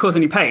it doesn't cause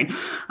any pain.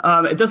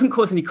 It doesn't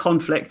cause any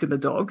conflict in the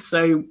dog.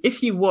 So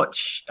if you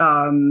watch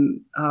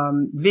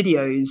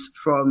videos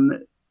from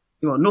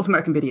North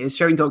American videos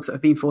showing dogs that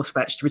have been force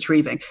fetched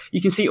retrieving,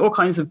 you can see all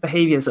kinds of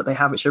behaviors that they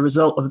have, which are a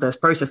result of this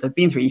process they've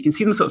been through. You can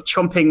see them sort of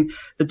chomping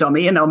the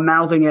dummy, and they're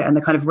mouthing it, and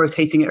they're kind of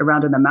rotating it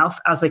around in their mouth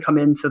as they come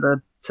in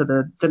to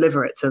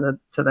deliver it to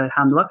the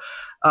handler.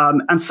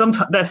 And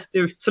sometimes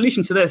the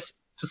solution to this,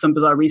 for some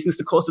bizarre reason, is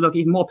to cause the dog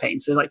even more pain.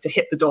 So like to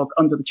hit the dog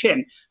under the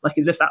chin, like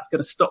as if that's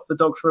going to stop the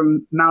dog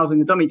from mouthing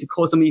the dummy, to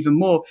cause them even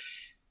more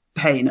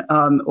pain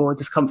or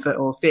discomfort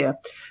or fear.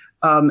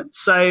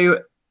 So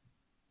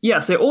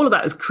all of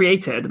that is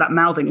created, that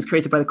mouthing is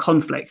created by the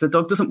conflict. The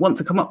dog doesn't want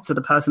to come up to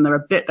the person.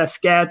 They're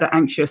scared, they're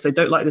anxious, they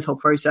don't like this whole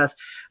process.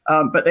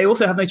 But they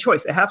also have no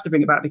choice. They have to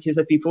bring it back because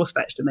they've been force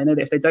fetched, and they know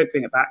that if they don't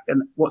bring it back,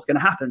 then what's going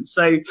to happen?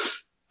 So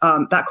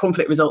that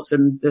conflict results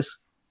in this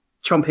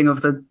chomping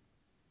of the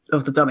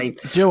dummy.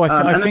 Joe,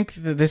 I think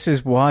that this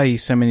is why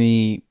so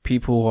many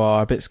people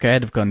are a bit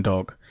scared of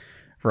Gundog,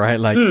 right?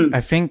 Like, I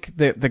think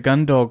that the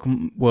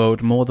Gundog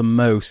world, more than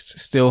most,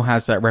 still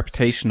has that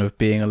reputation of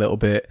being a little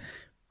bit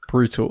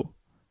brutal.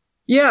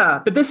 Yeah,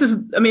 but I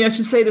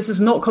should say this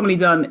is not commonly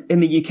done in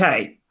the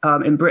UK,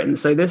 in Britain.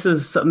 So this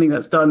is something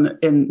that's done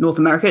in North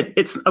America.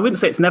 I wouldn't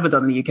say it's never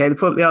done in the UK. There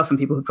probably are some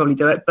people who probably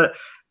do it, but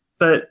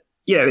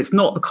it's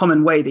not the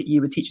common way that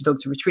you would teach a dog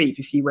to retrieve.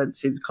 If you went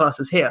to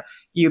classes here,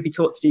 you would be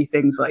taught to do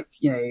things like,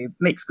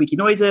 make squeaky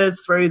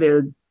noises, throw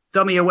the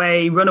dummy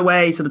away, run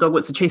away, so the dog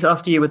wants to chase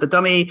after you with the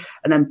dummy,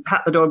 and then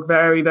pat the dog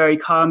very, very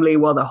calmly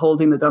while they're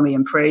holding the dummy,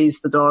 and praise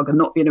the dog and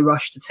not be in a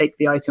rush to take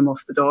the item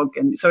off the dog.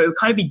 And so it would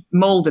kind of be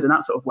molded in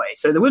that sort of way.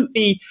 So there wouldn't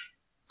be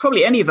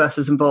probably any of us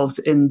is involved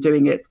in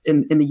doing it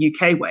in the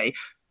UK way.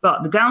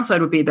 But the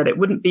downside would be that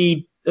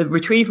the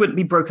retrieve wouldn't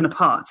be broken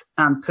apart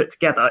and put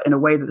together in a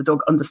way that the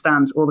dog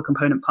understands all the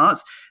component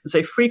parts. And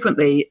so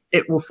frequently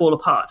it will fall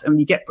apart. And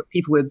you get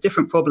people with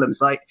different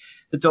problems, like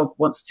the dog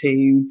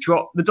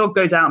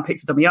goes out and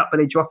picks the dummy up, but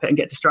they drop it and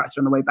get distracted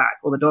on the way back.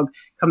 Or the dog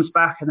comes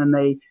back and then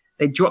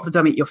they drop the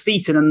dummy at your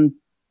feet and then,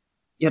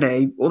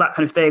 all that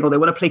kind of thing. Or they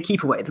want to play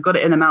keep away. They've got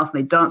it in their mouth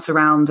and they dance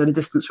around at a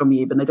distance from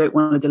you, but they don't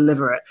want to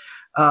deliver it.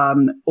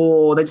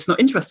 Or they're just not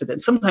interested in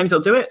it. Sometimes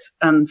they'll do it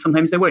and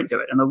sometimes they won't do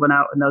it, and they'll run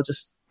out and they'll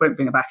just won't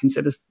bring it back. And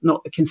so there's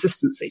not a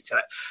consistency to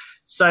it.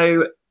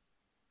 So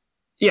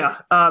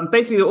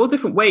basically there are all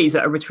different ways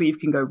that a retrieve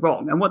can go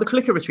wrong. And what the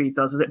clicker retrieve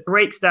does is it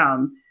breaks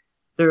down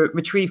the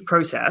retrieve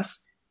process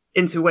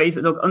into ways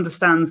that the dog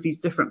understands these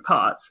different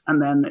parts,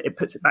 and then it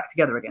puts it back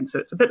together again. So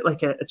it's a bit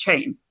like a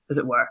chain, as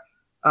it were.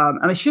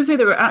 And I should say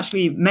there are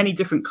actually many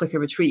different clicker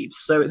retrieves.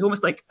 So it's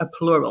almost like a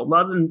plural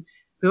rather than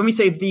when we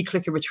say the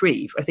clicker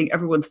retrieve. I think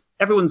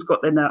everyone's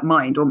got in their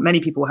mind, or many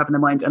people have in their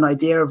mind, an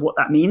idea of what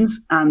that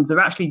means. And there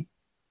are actually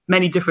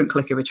many different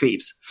clicker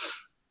retrieves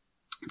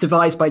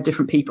devised by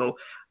different people.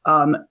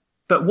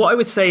 But what I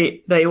would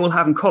say they all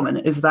have in common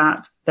is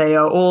that they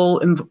are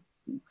all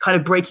kind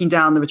of breaking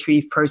down the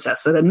retrieve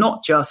process. So they're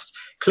not just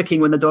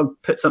clicking when the dog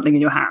puts something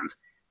in your hand,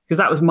 because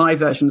that was my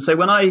version. So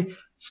when I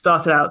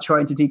started out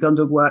trying to do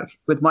Gundog work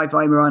with my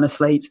Weimaraner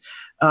slate,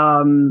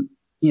 I don't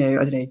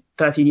know,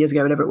 13 years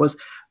ago, whatever it was,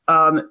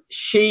 I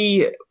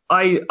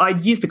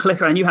used the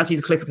clicker. I knew how to use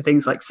the clicker for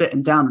things like sit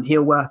and down and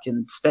heel work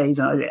and stays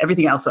and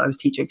everything else that I was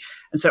teaching.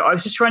 And so I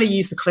was just trying to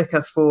use the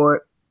clicker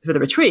for the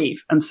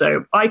retrieve. And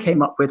so I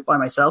came up with by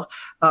myself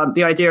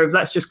the idea of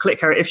let's just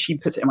click her if she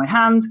puts it in my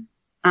hand,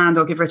 and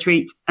I'll give her a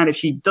treat. And if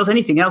she does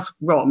anything else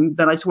wrong,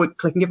 then I just won't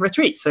click and give her a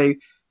treat. So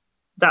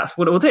that's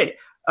what it will do.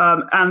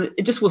 And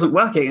it just wasn't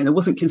working and it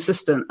wasn't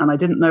consistent, and I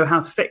didn't know how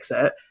to fix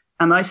it.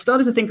 And I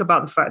started to think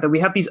about the fact that we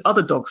have these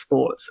other dog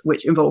sports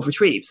which involve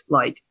retrieves,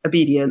 like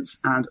obedience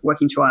and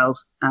working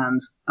trials, and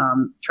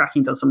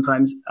tracking does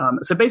sometimes.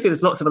 So basically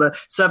there's lots of other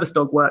service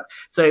dog work.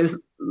 So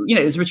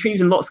there's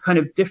retrieves in lots of kind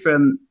of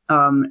different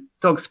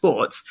dog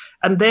sports,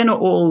 and they're not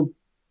all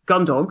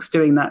gun dogs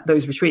doing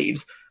those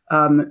retrieves.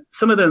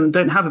 Some of them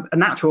don't have a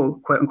natural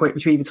quote unquote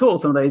retrieve at all,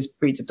 some of those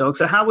breeds of dogs.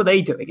 So how were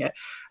they doing it?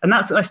 And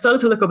I started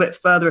to look a bit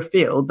further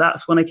afield.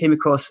 That's when I came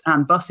across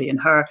Anne Bussey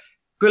and her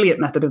brilliant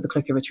method of the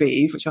clicker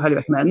retrieve, which I highly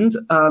recommend.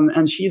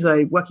 And she's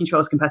a working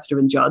trials competitor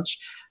and judge.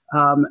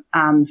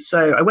 And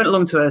so I went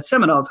along to a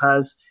seminar of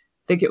hers.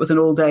 I think it was an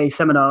all-day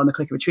seminar on the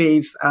clicker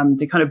retrieve. And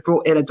they kind of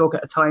brought in a dog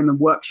at a time and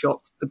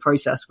workshopped the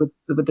process with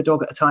the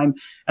dog at a time.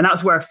 And that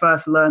was where I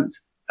first learnt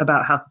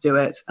about how to do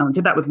it. And I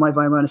did that with my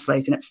Weimaraner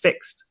slate, and it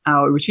fixed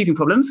our retrieving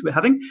problems we're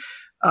having.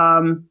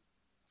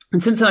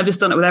 And since then, I've just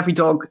done it with every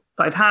dog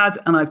that I've had,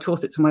 and I've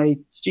taught it to my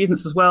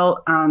students as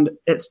well. And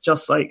it's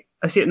just like,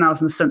 I see it now as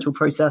an essential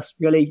process,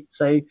 really.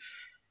 So,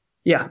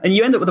 yeah. And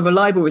you end up with a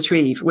reliable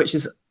retrieve, which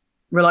is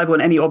reliable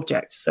in any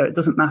object. So it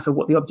doesn't matter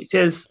what the object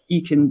is.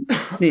 You can,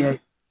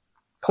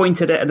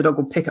 point at it and the dog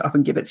will pick it up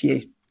and give it to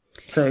you.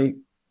 So,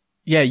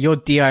 yeah, your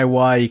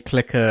DIY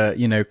clicker,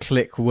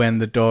 click when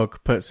the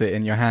dog puts it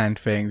in your hand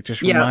thing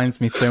just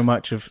reminds me so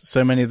much of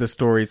so many of the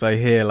stories I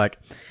hear. Like,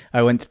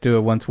 I went to do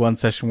a one-to-one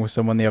session with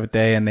someone the other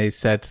day, and they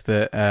said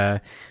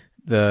that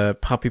the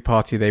puppy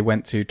party they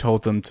went to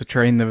told them to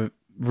train the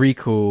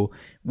recall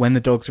when the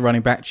dog's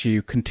running back to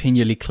you,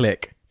 continually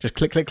click. Just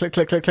click, click, click,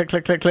 click, click, click,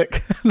 click, click,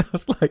 click. And I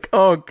was like,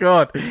 oh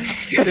God,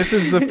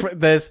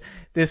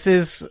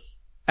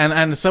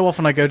 and so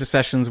often I go to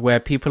sessions where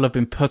people have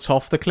been put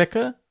off the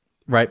clicker,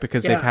 right?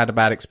 Because they've had a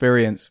bad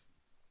experience.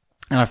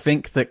 And I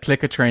think that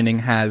clicker training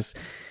has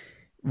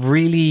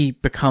really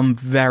become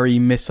very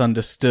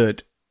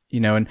misunderstood,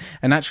 and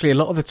actually a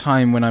lot of the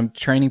time when I'm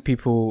training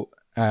people,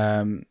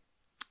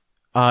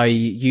 I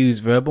use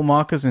verbal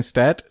markers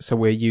instead. So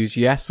we use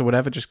yes or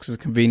whatever, just because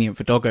it's convenient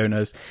for dog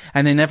owners.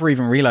 And they never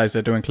even realize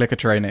they're doing clicker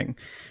training,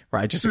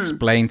 right? I just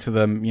explain to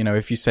them,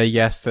 if you say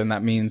yes, then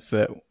that means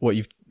that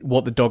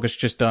what the dog has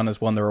just done has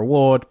won the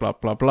reward, blah,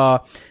 blah, blah.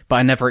 But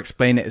I never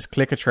explain it as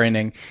clicker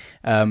training.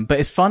 But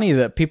it's funny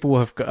that people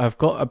have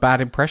got a bad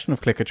impression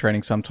of clicker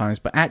training sometimes.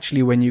 But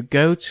actually, when you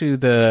go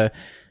to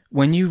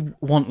when you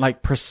want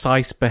like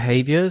precise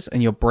behaviors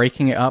and you're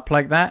breaking it up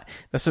like that,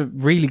 that's a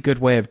really good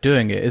way of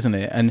doing it, isn't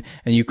it? And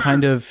you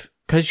kind of,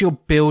 cause you're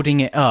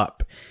building it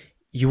up,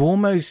 you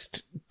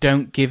almost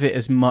don't give it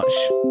as much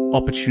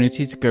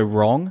opportunity to go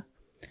wrong.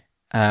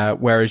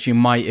 Whereas you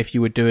might, if you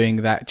were doing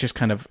that, just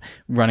kind of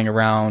running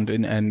around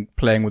and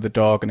playing with the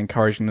dog and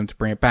encouraging them to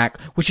bring it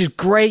back, which is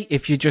great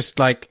if you've just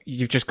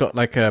got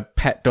like a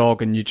pet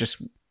dog and you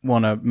just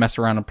want to mess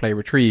around and play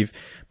retrieve.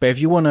 But if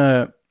you want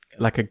to,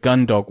 like a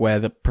gun dog where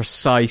the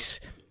precise,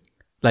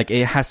 like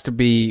it has to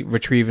be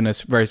retrieved in a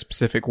very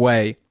specific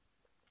way,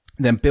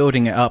 then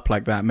building it up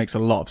like that makes a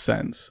lot of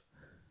sense.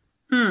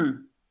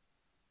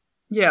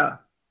 Yeah.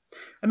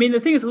 I mean, the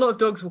thing is, a lot of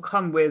dogs will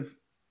come with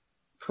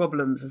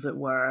problems, as it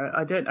were.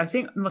 I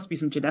think there must be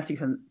some genetic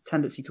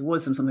tendency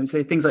towards them sometimes.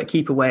 So things like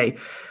keep away.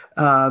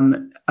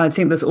 I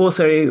think that's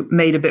also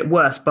made a bit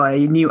worse by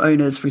new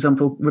owners, for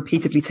example,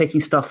 repeatedly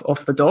taking stuff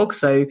off the dog.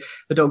 So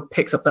the dog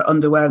picks up their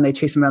underwear and they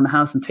chase them around the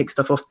house and take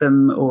stuff off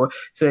them. Or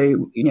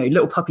so,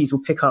 little puppies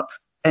will pick up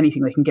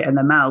anything they can get in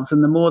their mouths.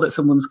 And the more that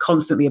someone's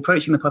constantly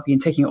approaching the puppy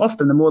and taking it off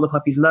them, the more the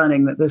puppy's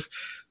learning that this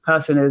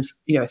person is,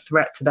 a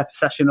threat to their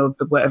possession of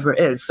whatever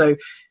it is. So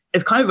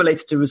it's kind of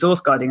related to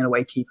resource guarding in a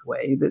way, keep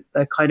away, that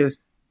they're kind of,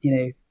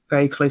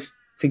 very close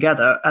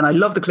together. And I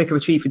love the clicker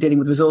retrieve for dealing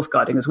with resource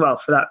guarding as well,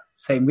 for that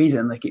same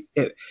reason. Like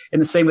it in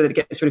the same way that it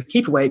gets rid of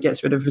keep away, it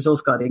gets rid of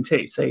resource guarding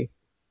too. So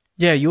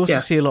yeah, you also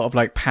see a lot of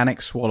like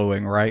panic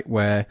swallowing, right?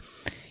 Where,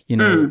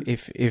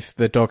 if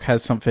the dog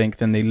has something,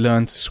 then they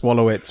learn to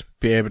swallow it to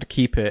be able to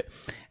keep it.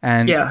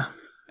 And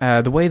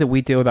the way that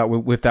we deal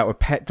with that with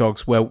pet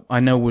dogs, where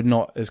I know we're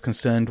not as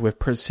concerned with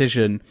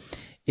precision,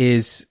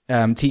 is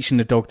teaching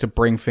the dog to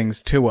bring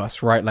things to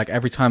us, right? Like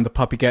every time the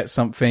puppy gets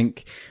something,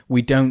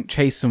 we don't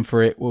chase them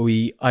for it, or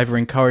we either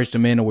encourage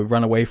them in or we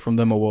run away from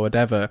them or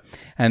whatever.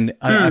 And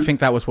I think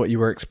that was what you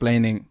were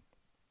explaining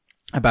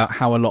about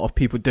how a lot of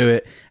people do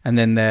it, and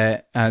then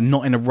they're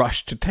not in a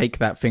rush to take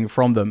that thing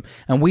from them.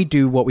 And we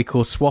do what we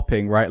call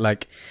swapping, right?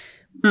 Like,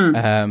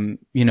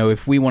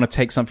 if we want to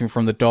take something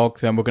from the dog,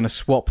 then we're going to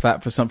swap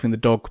that for something the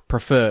dog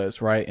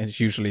prefers, right? It's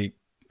usually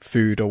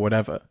food or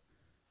whatever.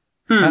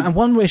 And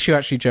one issue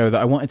actually, Joe, that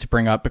I wanted to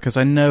bring up, because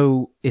I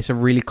know it's a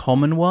really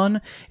common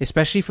one,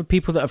 especially for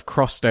people that have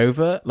crossed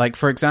over. Like,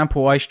 for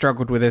example, I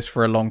struggled with this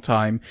for a long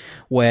time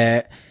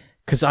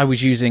because I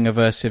was using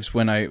aversives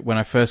when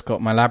I first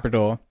got my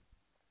Labrador,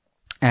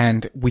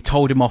 and we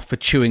told him off for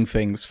chewing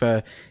things,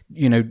 for,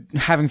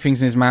 having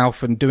things in his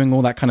mouth and doing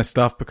all that kind of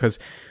stuff, because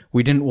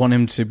we didn't want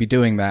him to be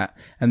doing that.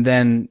 And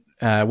then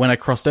when I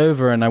crossed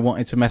over and I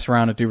wanted to mess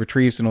around and do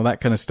retrieves and all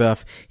that kind of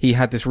stuff, he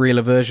had this real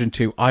aversion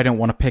to, I don't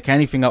want to pick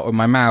anything up with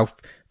my mouth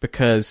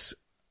because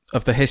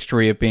of the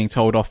history of being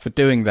told off for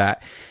doing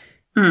that.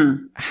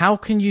 How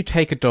can you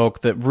take a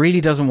dog that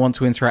really doesn't want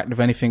to interact with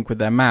anything with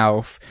their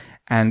mouth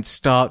and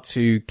start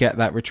to get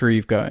that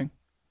retrieve going?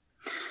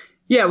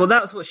 Yeah, well,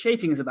 that's what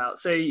shaping is about.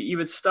 So you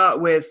would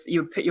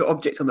put your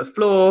object on the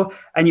floor,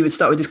 and you would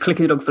start with just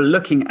clicking the dog for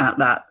looking at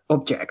that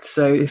object.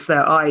 So if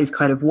their eyes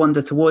kind of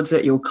wander towards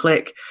it, you'll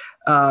click,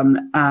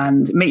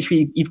 and make sure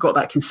you've got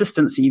that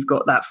consistency. You've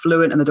got that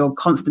fluent, and the dog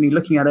constantly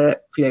looking at it,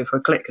 for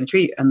a click and a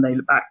treat, and they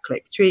look back,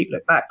 click, treat,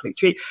 look back, click,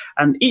 treat.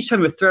 And each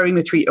time we're throwing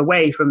the treat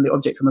away from the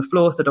object on the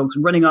floor, so the dog's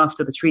running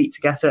after the treat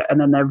to get it, and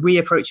then they're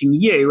reapproaching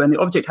you, and the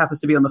object happens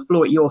to be on the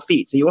floor at your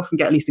feet. So you often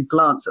get at least a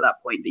glance at that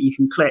point that you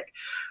can click.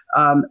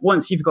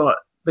 Once you've got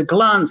the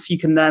glance, you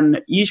can then,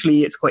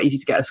 usually it's quite easy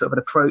to get a sort of an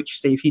approach.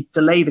 So if you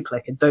delay the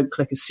click and don't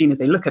click as soon as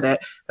they look at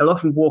it, they'll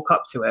often walk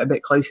up to it a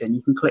bit closer, and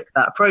you can click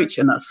that approach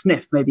and that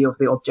sniff maybe of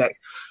the object.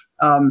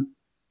 And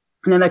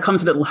then there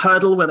comes a little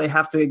hurdle where they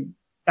have to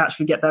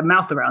actually get their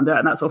mouth around it.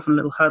 And that's often a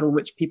little hurdle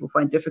which people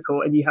find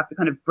difficult, and you have to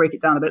kind of break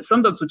it down a bit.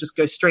 Some dogs will just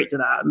go straight to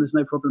that and there's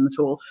no problem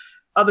at all.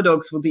 Other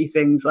dogs will do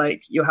things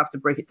like you'll have to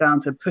break it down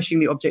to pushing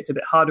the object a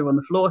bit harder on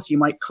the floor. So you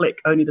might click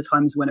only the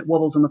times when it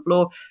wobbles on the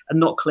floor and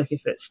not click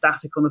if it's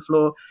static on the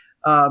floor.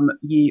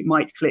 You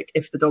might click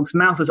if the dog's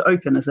mouth is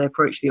open as they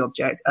approach the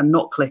object, and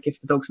not click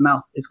if the dog's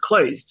mouth is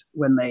closed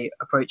when they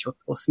approach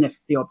or sniff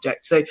the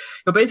object. So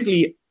you're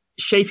basically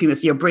shaping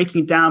this, you're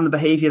breaking down the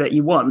behavior that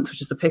you want,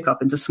 which is the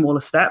pickup, into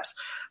smaller steps.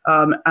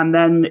 And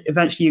then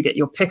eventually you get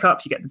your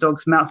pickup, you get the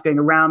dog's mouth going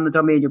around the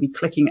dummy, and you'll be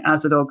clicking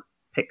as the dog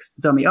picks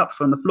the dummy up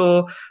from the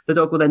floor. The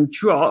dog will then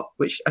drop,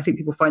 which I think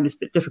people find this a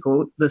bit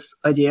difficult, this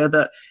idea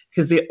that,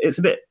 because it's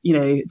a bit,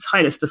 it's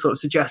highness to sort of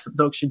suggest that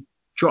the dog should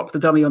drop the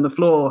dummy on the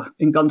floor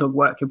in Gundog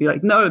work. You'll be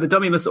like, no, the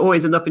dummy must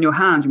always end up in your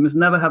hand. You must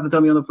never have the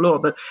dummy on the floor.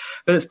 But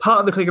it's part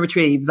of the click and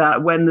retrieve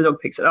that when the dog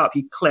picks it up,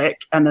 you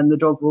click, and then the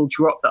dog will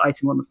drop the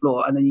item on the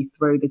floor, and then you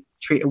throw the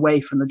treat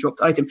away from the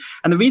dropped item.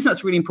 And the reason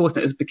that's really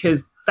important is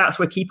because that's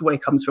where keep away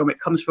comes from. It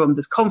comes from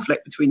this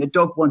conflict between the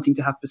dog wanting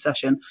to have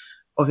possession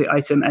of the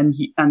item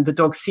and the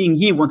dog seeing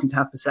you wanting to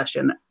have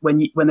possession when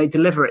they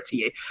deliver it to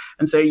you.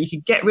 And so you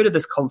can get rid of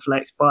this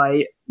conflict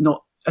by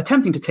not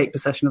attempting to take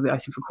possession of the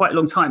item for quite a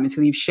long time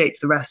until you've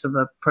shaped the rest of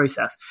the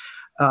process.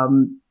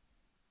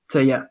 So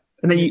yeah,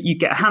 and then you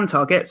get a hand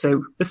target.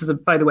 So this is,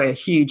 by the way, a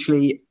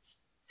hugely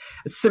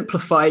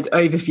simplified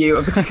overview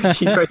of the click and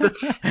retrieve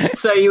process.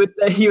 So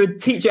you would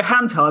teach a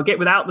hand target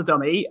without the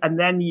dummy, and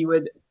then you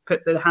would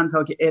put the hand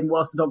target in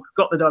whilst the dog's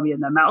got the dummy in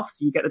their mouth.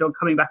 So you get the dog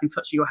coming back and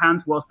touching your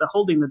hand whilst they're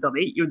holding the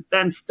dummy. You would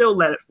then still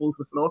let it fall to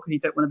the floor because you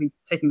don't want to be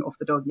taking it off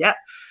the dog yet.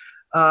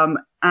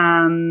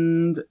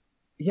 And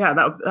yeah,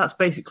 that's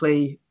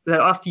basically,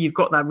 after you've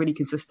got that really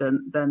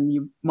consistent, then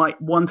you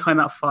might 1 time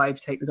out of 5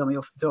 take the dummy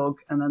off the dog,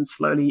 and then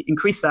slowly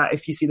increase that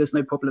if you see there's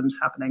no problems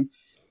happening.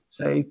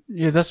 So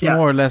yeah, that's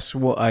more or less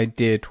what I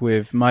did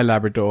with my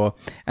Labrador.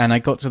 And I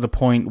got to the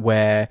point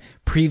where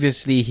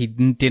previously he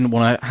didn't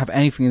want to have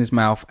anything in his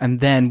mouth.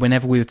 And then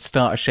whenever we would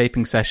start a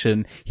shaping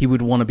session, he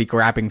would want to be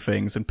grabbing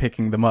things and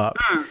picking them up,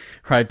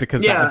 right?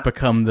 Because that had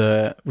become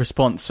the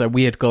response. So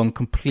we had gone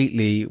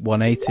completely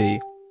 180.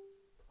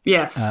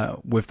 Yes.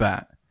 With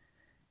that.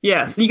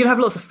 Yeah, so you can have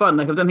lots of fun.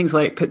 Like I've done things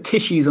like put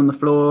tissues on the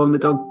floor and the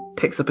dog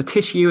picks up a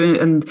tissue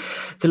and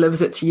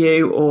delivers it to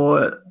you,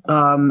 or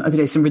I don't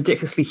know, some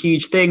ridiculously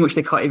huge thing which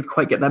they can't even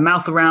quite get their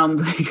mouth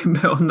around. You can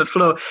put on the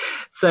floor.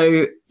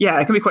 So yeah,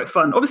 it can be quite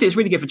fun. Obviously, it's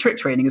really good for trick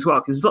training as well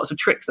because there's lots of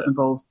tricks that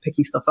involve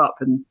picking stuff up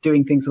and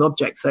doing things with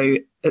objects. So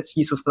it's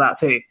useful for that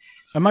too.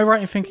 Am I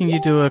right in thinking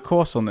you do a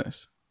course on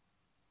this?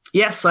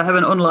 Yes, I have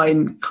an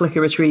online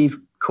clicker retrieve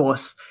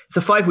course. It's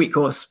a 5-week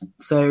course.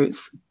 So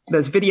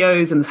there's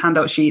videos and there's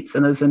handout sheets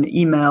and there's an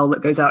email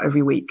that goes out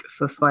every week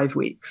for 5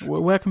 weeks.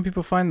 Where can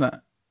people find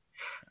that?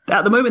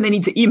 At the moment, they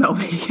need to email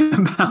me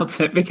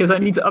about it because I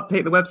need to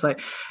update the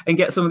website and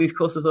get some of these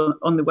courses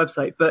on the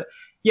website. But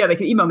yeah, they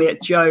can email me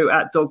at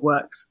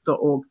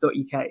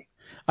joe@dogworks.org.uk.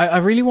 I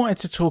really wanted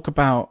to talk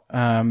about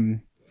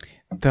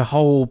the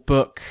whole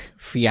book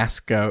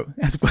fiasco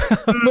as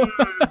well.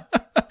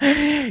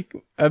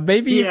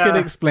 Maybe you could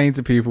explain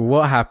to people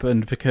what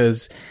happened,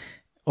 because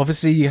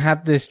obviously you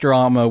had this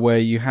drama where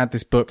you had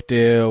this book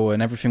deal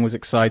and everything was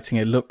exciting.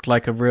 It looked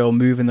like a real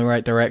move in the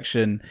right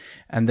direction,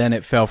 and then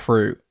it fell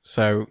through.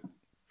 So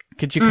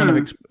could you kind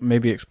of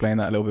maybe explain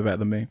that a little bit better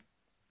than me?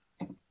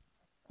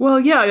 Well,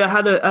 yeah,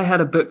 I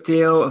had a book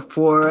deal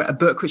for a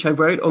book which I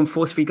wrote on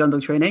force-free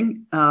Gundog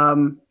training.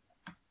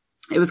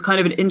 It was kind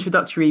of an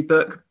introductory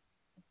book.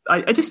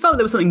 I just felt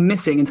there was something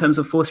missing in terms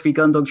of force-free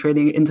Gundog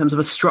training, in terms of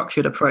a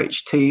structured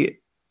approach to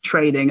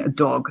training a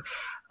dog.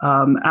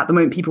 At the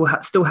moment, people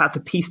still had to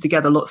piece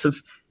together lots of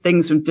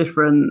things from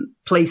different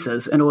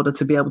places in order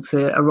to be able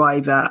to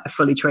arrive at a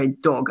fully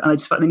trained dog. And I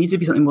just felt there needed to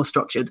be something more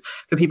structured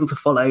for people to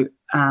follow,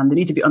 and they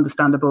need to be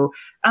understandable.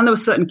 And there were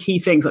certain key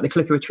things like the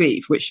clicker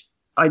retrieve, which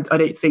I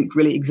don't think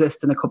really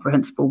exist in a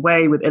comprehensible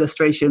way with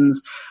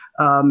illustrations.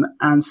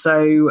 And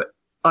so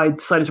I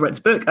decided to write this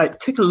book. It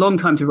took a long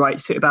time to write.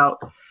 It took about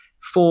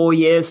 4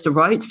 years to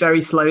write,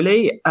 very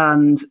slowly.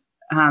 And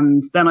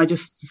then I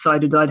just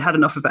decided I'd had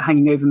enough of it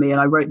hanging over me,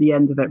 and I wrote the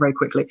end of it very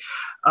quickly.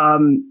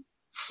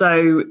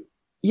 So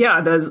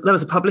yeah, there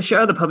was a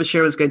publisher. The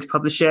publisher was going to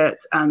publish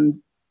it, and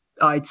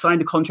I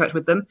signed a contract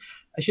with them.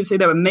 I should say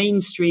they're a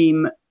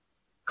mainstream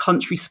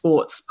country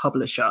sports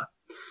publisher.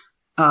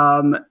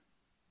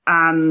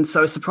 And so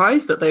I was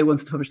surprised that they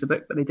wanted to publish the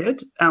book, but they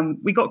did.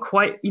 We got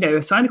quite,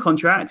 signed a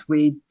contract.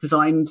 We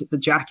designed the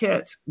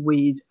jacket.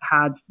 We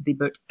had the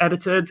book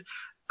edited.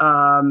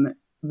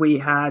 We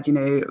had,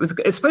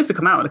 it's supposed to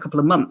come out in a couple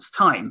of months'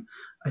 time,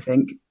 I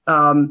think.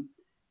 And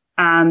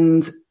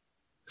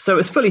so it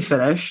was fully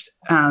finished.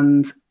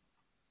 And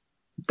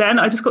then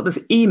I just got this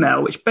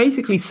email, which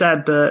basically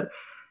said that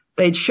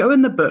they'd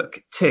shown the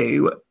book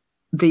to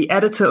the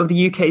editor of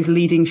the UK's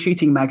leading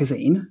shooting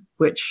magazine,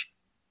 which,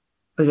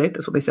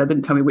 that's what they said. They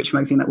didn't tell me which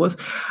magazine that was.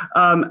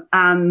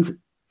 And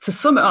to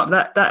sum it up,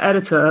 that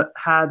editor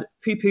had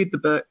poo-pooed the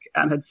book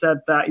and had said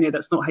that,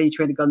 that's not how you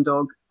train a gun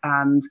dog.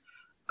 And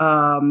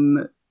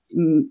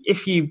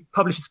if you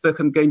publish this book,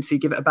 I'm going to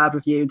give it a bad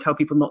review and tell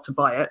people not to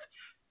buy it.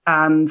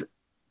 And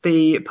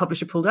the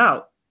publisher pulled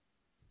out.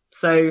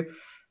 So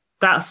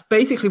that's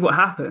basically what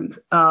happened.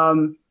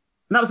 And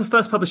that was the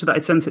first publisher that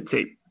I'd sent it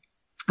to.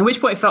 At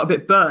which point I felt a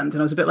bit burned,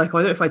 and I was a bit like, I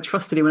don't know if I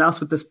trust anyone else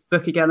with this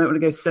book again. I don't want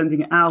to go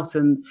sending it out,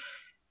 and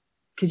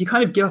because you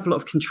kind of give up a lot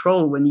of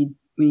control when you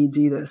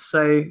do this.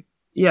 So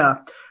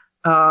yeah,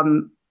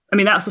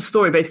 that's the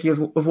story basically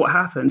of what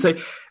happened. So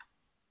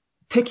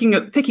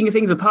picking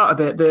things apart a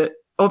bit, that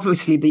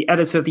obviously the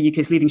editor of the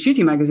UK's leading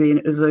shooting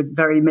magazine is a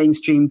very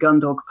mainstream gun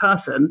dog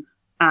person,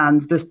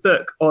 and this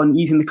book on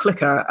using the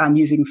clicker and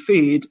using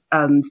food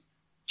and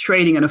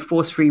training in a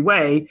force-free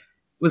way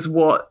was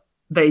what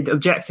they'd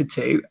objected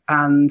to,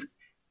 and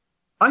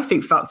I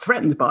think felt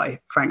threatened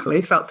by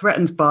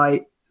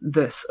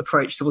this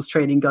approach towards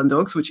training gun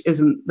dogs, which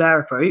isn't their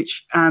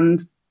approach. And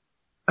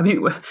I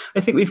think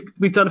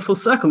we've done a full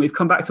circle. We've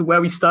come back to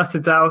where we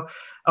started our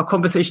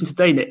conversation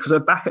today, Nick, because we're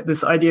back at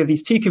this idea of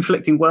these two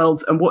conflicting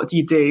worlds, and what do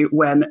you do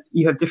when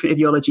you have different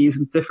ideologies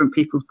and different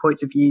people's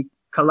points of view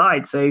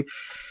collide? So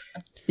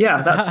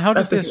yeah, how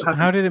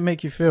did it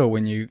make you feel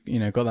when you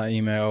got that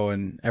email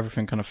and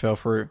everything kind of fell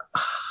through?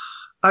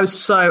 I was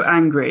so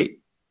angry.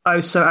 At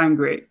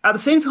the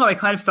same time, I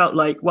kind of felt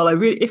like, well,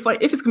 if it's going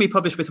to be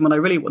published by someone, I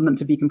really want them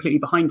to be completely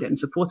behind it and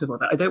supportive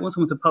of it. I don't want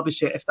someone to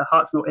publish it if their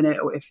heart's not in it,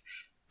 or if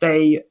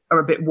they are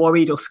a bit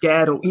worried or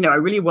scared, or, I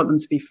really want them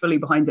to be fully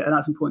behind it. And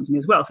that's important to me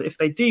as well. So if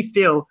they do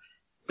feel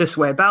this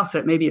way about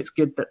it, maybe it's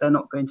good that they're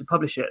not going to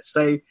publish it.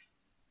 So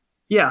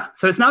yeah,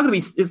 so it's now going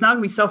to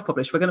be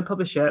self-published. We're going to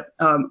publish it.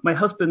 My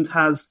husband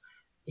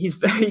he's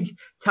very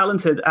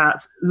talented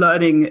at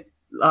learning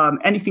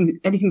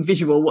anything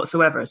visual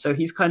whatsoever. So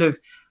he's kind of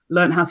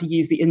learned how to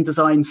use the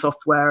InDesign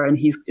software, and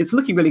it's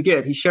looking really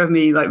good. He showed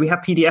me, we have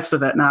PDFs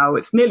of it now.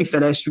 It's nearly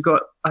finished. We've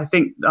got, I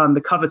think,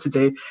 the cover to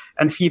do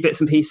and a few bits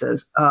and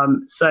pieces.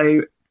 So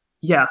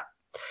yeah.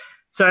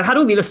 So I had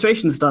all the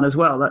illustrations done as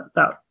well.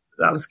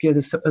 That was good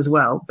as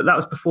well. But that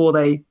was before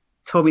they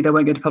told me they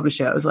weren't going to publish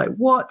it. I was like,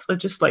 what? I've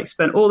just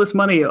spent all this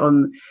money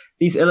on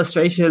these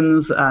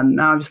illustrations, and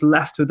now I'm just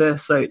left with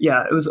this. So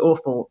yeah, it was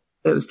awful.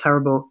 It was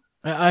terrible.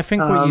 I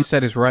think what you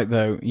said is right,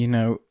 though. You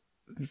know,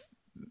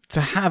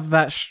 to have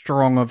that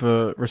strong of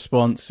a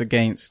response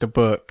against a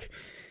book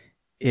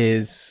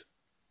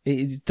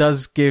it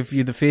does give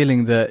you the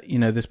feeling that, you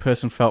know, this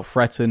person felt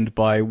threatened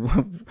by,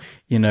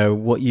 you know,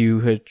 what you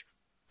had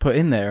put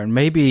in there. And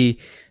maybe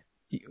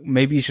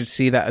you should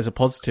see that as a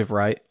positive,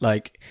 right?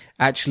 Like,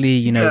 actually,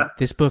 you know,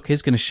 this book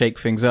is going to shake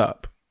things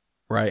up,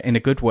 right? In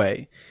a good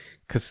way.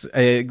 Because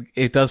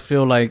it does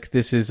feel like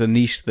this is a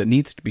niche that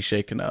needs to be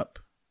shaken up.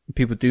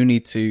 People do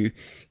need to,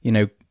 you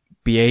know,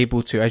 be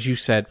able to, as you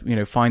said, you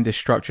know, find this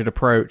structured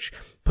approach,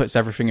 puts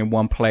everything in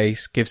one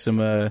place, gives them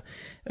a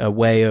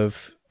way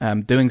of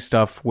doing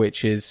stuff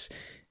which is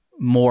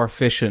more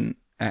efficient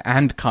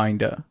and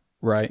kinder,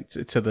 right,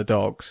 to the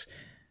dogs.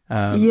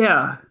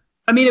 Yeah.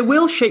 I mean, it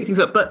will shake things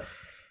up, but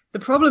the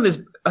problem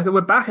is, okay,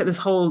 we're back at this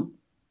whole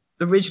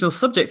original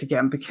subject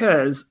again,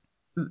 because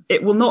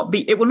it will not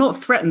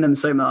threaten them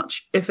so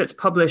much if it's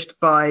published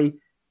by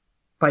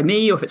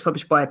me, or if it's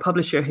published by a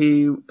publisher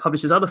who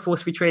publishes other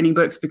force-free training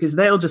books, because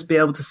they'll just be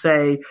able to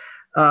say,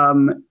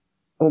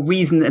 or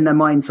reason in their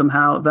mind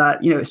somehow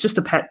that, you know, it's just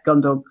a pet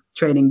Gundog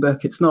training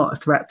book. It's not a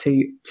threat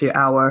to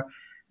our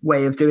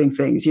way of doing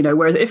things, you know.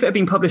 Whereas if it had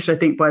been published, I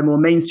think, by a more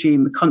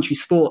mainstream country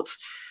sports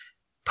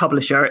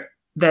publisher,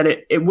 then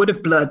it would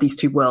have blurred these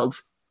two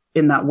worlds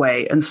in that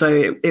way. And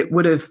so it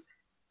would have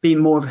been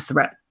more of a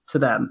threat to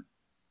them.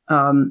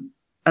 And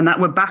that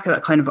we're back at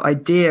that kind of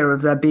idea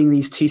of there being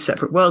these two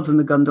separate worlds in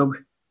the Gundog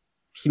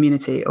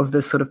community, of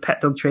this sort of pet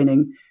dog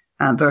training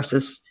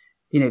versus,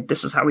 you know,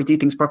 this is how we do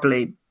things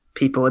properly,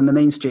 people in the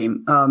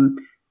mainstream,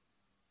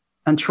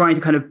 and trying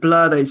to kind of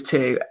blur those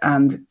two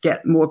and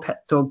get more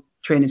pet dog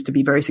trainers to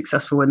be very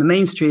successful in the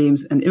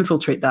mainstreams and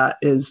infiltrate that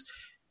is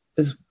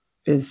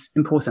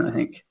important, I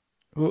think.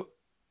 Well,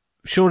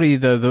 surely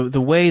the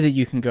way that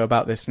you can go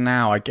about this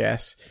now, I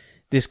guess,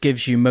 this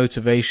gives you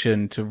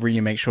motivation to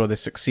really make sure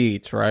this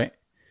succeeds, right?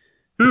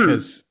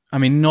 Because, I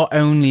mean, not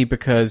only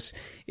because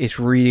it's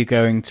really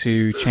going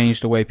to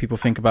change the way people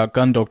think about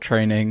Gundog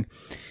training,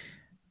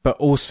 but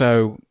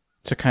also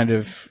to kind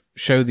of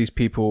show these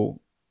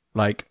people,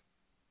 like,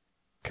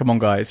 come on,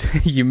 guys,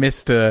 you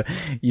missed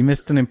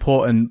an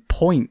important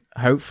point,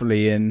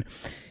 hopefully, in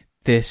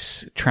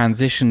this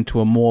transition to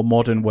a more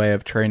modern way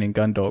of training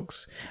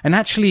Gundogs. And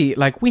actually,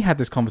 like, we had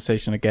this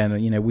conversation again,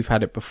 and, you know, we've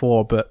had it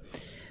before, but,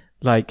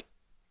 like,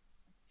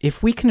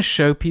 if we can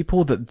show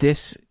people that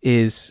this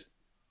is,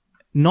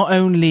 not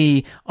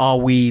only are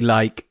we,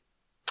 like,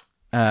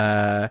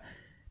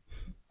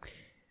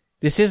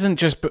 this isn't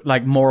just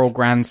like moral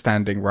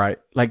grandstanding, right?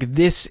 Like,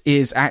 this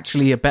is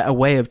actually a better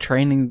way of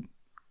training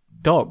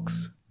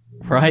dogs,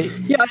 right?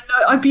 Yeah,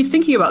 I've been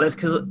thinking about this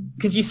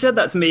because you said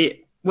that to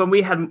me when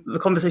we had the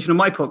conversation on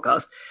my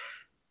podcast.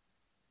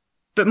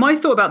 But my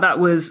thought about that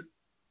was,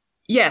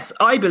 yes,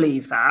 I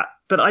believe that,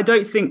 but I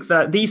don't think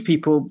that these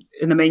people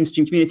in the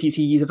mainstream communities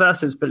who use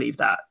aversives believe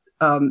that.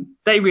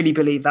 They really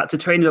believe that to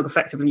train a dog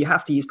effectively, you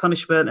have to use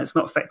punishment. It's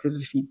not effective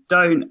if you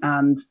don't.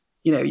 And,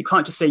 you know, you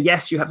can't just say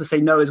yes, you have to say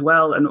no as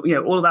well. And, you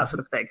know, all of that sort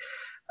of thing.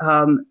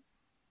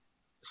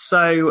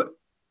 So,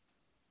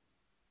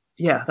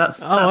 yeah,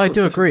 that's I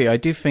do agree. I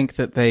do think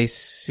that they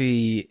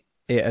see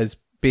it as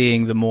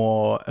being the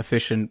more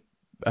efficient,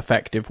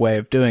 effective way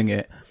of doing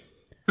it.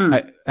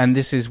 And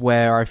this is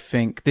where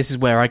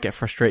I get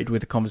frustrated with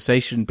the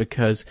conversation,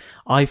 because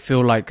I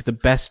feel like the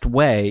best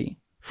way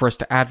for us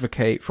to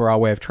advocate for our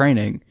way of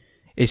training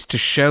is to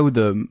show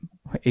them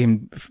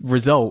in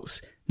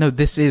results. No,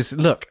 this is,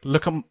 look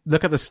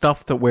at the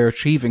stuff that we're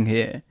achieving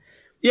here.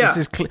 Yeah. This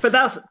is but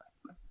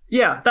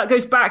that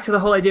goes back to the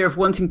whole idea of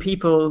wanting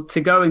people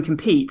to go and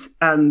compete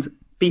and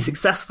be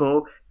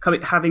successful,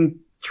 having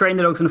trained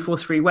the dogs in a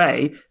force-free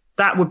way.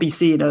 That would be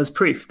seen as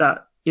proof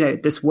that, you know,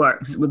 this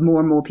works with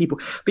more and more people.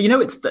 But, you know,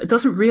 it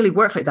doesn't really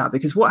work like that,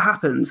 because what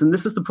happens, and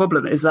this is the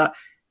problem, is that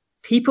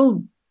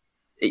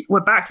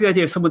we're back to the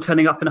idea of someone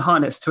turning up in a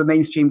harness to a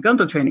mainstream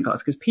Gundog training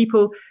class, because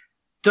people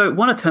don't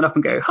want to turn up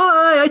and go,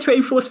 hi, I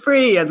train force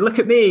free and look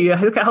at me,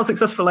 look at how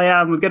successful I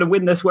am, we're going to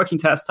win this working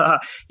test.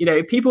 You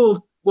know,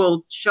 people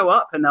will show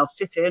up and they'll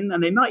fit in,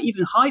 and they might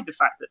even hide the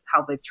fact that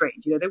how they've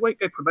trained. You know, they won't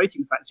go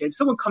promoting the fact that if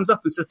someone comes up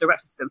and says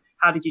directly to them,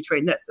 how did you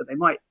train this? Then they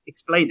might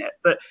explain it.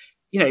 But,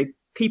 you know,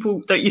 people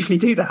don't usually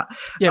do that.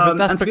 Yeah, but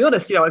and to be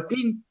honest, you know, I've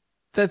been...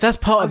 That's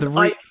part of the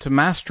route to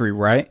mastery,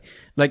 right?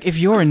 Like, if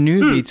you're a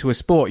newbie to a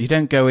sport, you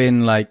don't go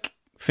in, like,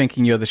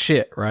 thinking you're the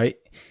shit, right?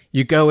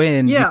 You go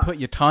in, you put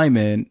your time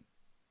in,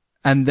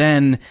 and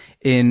then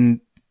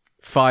in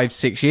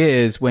 5-6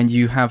 years, when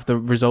you have the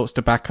results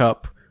to back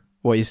up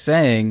what you're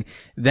saying,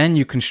 then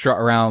you can strut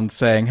around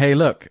saying, hey,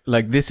 look,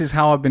 like, this is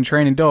how I've been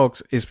training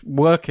dogs. It's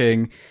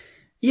working.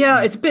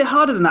 Yeah, it's a bit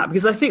harder than that,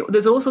 because I think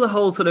there's also the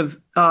whole sort of,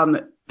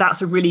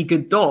 that's a really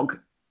good dog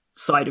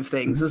side of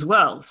things as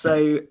well.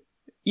 So,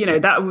 you know,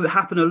 that would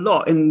happen a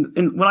lot in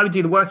when I would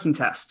do the working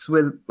tests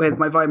with my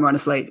Weimaraner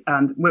slate.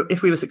 And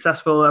if we were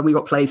successful and we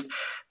got placed,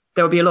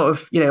 there would be a lot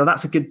of, you know,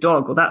 that's a good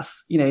dog, or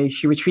that's, you know,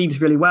 she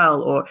retrieves really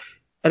well, or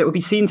and it would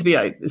be seen to be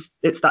like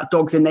it's that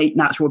dog's innate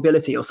natural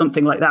ability or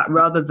something like that,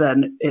 rather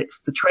than it's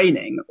the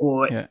training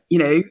or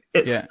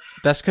it's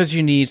that's because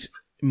you need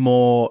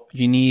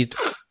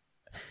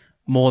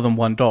more than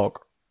one dog,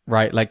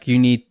 right? Like you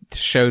need to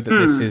show that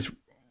this is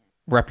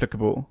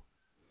replicable.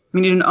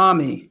 We need an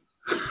army.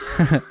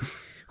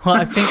 Well,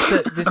 I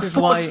think that this is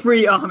why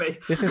free army.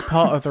 This is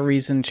part of the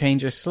reason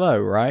change is slow,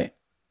 right?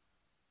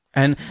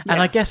 And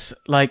I guess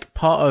like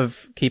part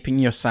of keeping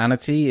your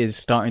sanity is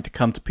starting to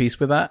come to peace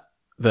with that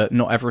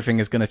not everything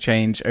is going to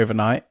change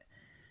overnight.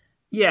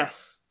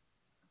 Yes.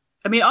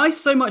 I mean, I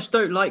so much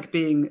don't like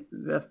being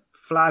the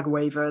flag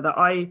waver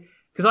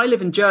because I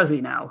live in Jersey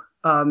now,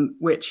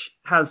 which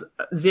has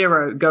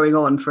zero going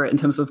on for it in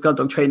terms of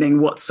Gundog training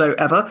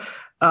whatsoever.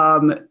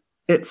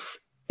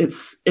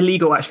 It's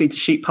illegal actually to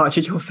shoot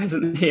partridge or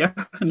pheasant here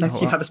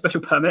unless you have a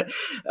special permit.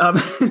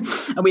 And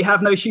we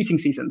have no shooting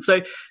season. So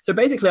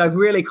basically I've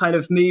really kind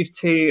of moved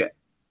to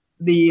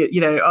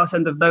the, arse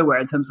end of nowhere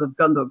in terms of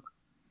Gundog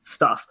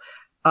stuff.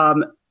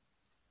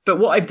 But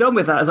what I've done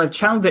with that is I've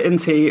channeled it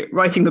into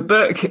writing the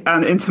book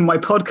and into my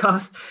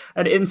podcast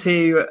and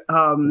into,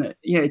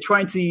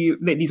 trying to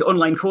make these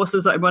online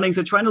courses that I'm running.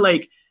 So trying to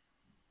like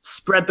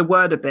spread the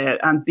word a bit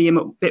and be a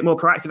bit more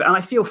proactive. And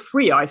I feel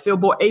freer. I feel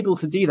more able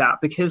to do that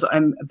because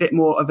I'm a bit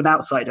more of an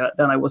outsider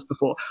than I was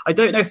before. I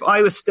don't know if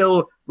I was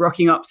still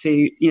rocking up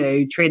to,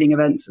 training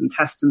events and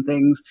tests and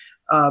things.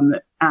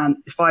 And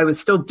if I was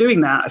still doing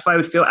that, if I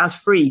would feel as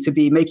free to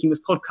be making this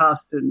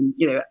podcast and,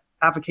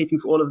 advocating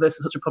for all of this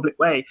in such a public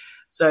way.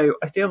 So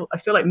I feel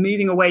like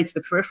moving away to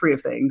the periphery of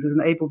things has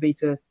enabled me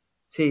to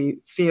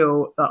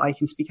feel that I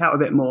can speak out a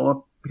bit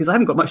more because I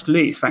haven't got much to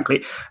lose,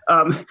 frankly,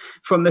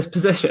 from this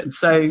position.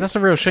 So that's a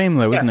real shame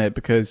though, isn't it?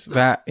 Because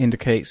that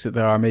indicates that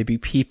there are maybe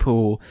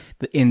people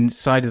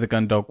inside of the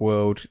Gundog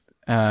world,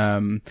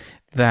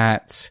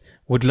 that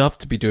would love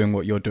to be doing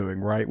what you're doing,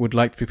 right? Would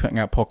like to be putting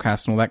out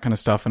podcasts and all that kind of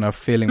stuff and are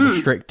feeling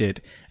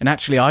restricted. And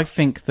actually, I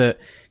think that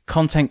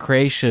content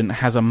creation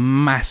has a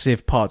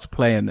massive part to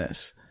play in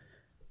this,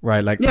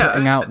 right? Like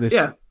putting out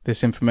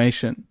this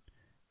information,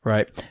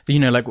 right?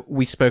 Like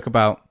we spoke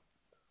about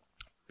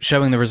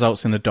showing the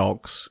results in the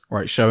dogs,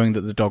 right? Showing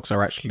that the dogs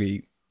are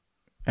actually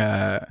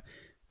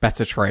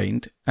better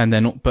trained, and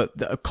then but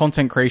the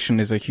content creation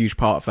is a huge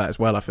part of that as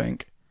well, I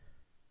think.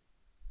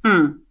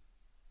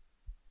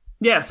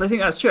 Yes, I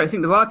think that's true. I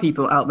think there are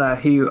people out there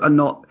who are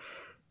not,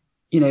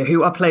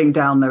 who are playing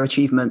down their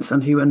achievements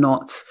and who are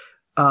not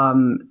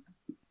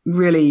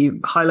really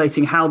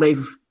highlighting how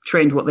they've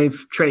trained what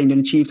they've trained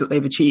and achieved what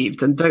they've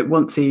achieved, and don't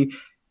want to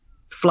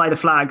fly the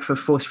flag for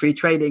force-free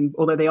training,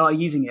 although they are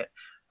using it.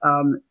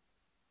 And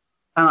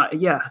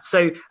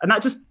that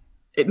just,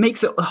 it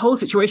makes the whole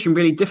situation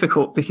really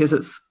difficult because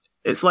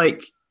it's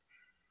like,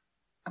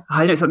 I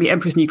don't know, it's like the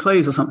Emperor's New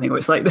Clothes or something, where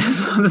it's like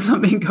there's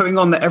something going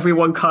on that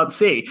everyone can't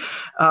see.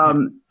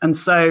 And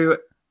so,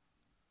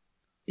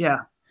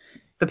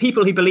 the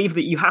people who believe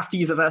that you have to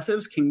use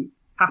aversives can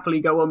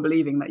happily go on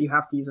believing that you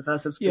have to use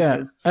aversives.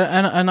 Because...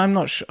 And I'm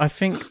not sure. I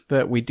think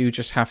that we do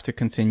just have to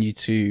continue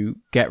to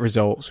get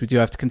results. We do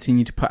have to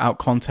continue to put out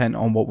content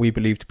on what we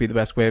believe to be the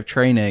best way of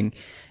training,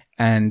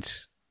 and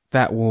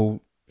that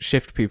will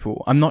shift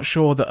people. I'm not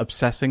sure that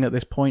obsessing at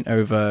this point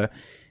over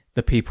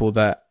the people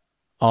that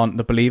aren't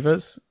the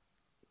believers.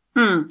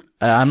 I'm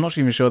not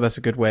even sure that's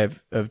a good way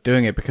of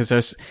doing it, because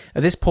at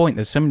this point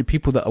there's so many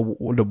people that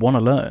would want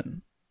to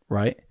learn,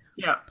 right?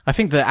 Yeah. I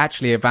think that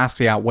actually it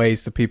vastly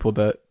outweighs the people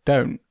that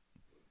don't.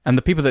 And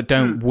the people that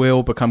don't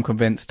will become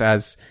convinced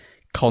as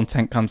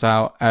content comes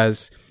out,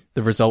 as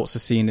the results are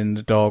seen in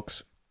the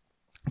dogs.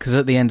 Because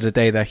at the end of the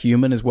day, they're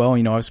human as well.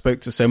 I've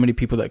spoke to so many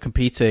people that are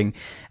competing,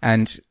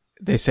 and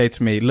they say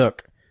to me,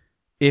 look,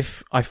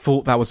 if I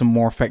thought that was a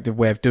more effective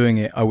way of doing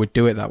it, I would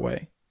do it that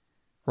way.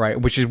 Right?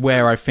 Which is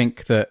where I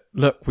think that,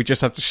 look, we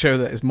just have to show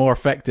that it's more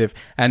effective.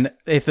 And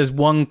if there's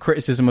one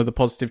criticism of the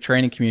positive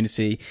training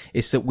community,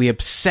 it's that we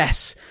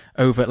obsess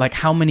over, like,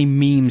 how many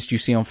memes do you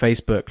see on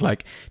Facebook?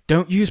 Like,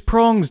 don't use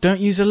prongs, don't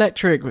use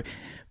electric,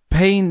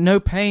 pain, no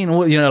pain,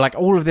 all, like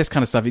all of this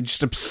kind of stuff. It's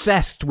just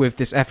obsessed with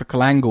this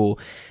ethical angle.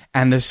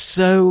 And there's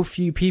so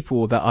few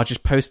people that are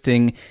just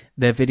posting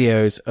their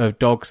videos of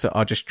dogs that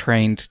are just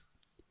trained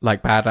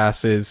like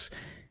badasses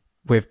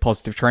with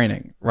positive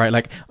training, right?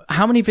 Like,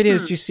 how many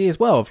videos do you see as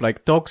well of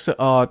like dogs that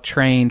are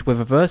trained with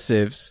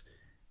aversives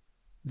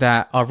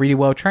that are really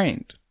well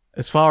trained?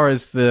 As far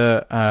as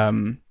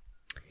someone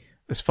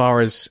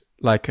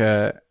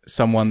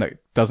that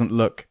doesn't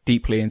look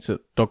deeply into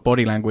dog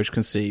body language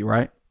can see,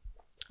 right?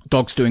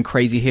 Dogs doing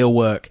crazy heel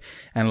work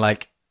and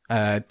like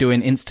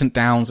doing instant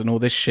downs and all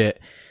this shit.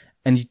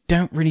 And you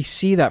don't really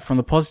see that from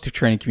the positive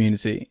training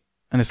community.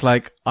 And it's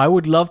like, I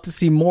would love to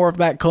see more of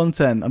that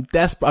content. I'm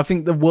desperate. I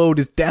think the world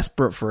is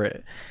desperate for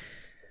it.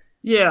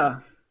 Yeah.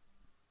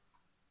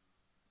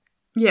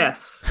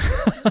 Yes.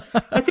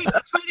 I think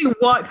I'm trying to think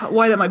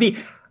why that might be.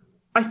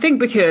 I think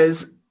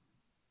because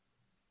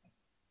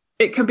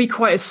it can be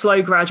quite a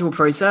slow, gradual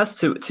process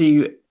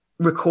to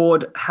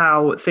record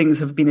how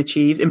things have been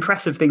achieved,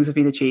 impressive things have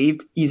been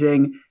achieved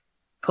using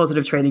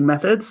positive training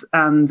methods.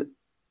 And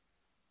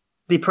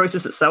the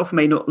process itself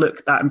may not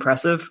look that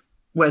impressive,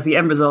 whereas the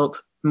end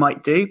result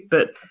might do.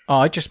 But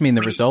I just mean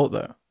the result,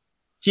 though.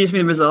 Do you just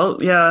mean the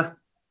result? Yeah.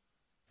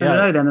 I don't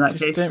know then in that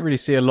case. I don't really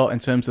see a lot in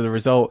terms of the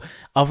result,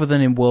 other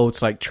than in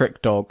worlds like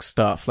trick dog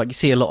stuff. Like you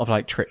see a lot of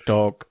like trick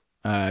dog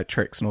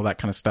tricks and all that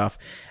kind of stuff.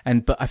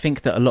 But I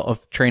think that a lot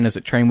of trainers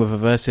that train with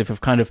aversive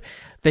have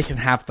they can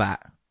have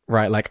that,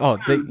 right? Like,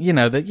 if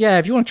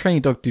you want to train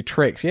your dog to do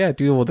tricks,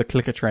 do all the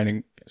clicker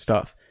training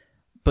stuff.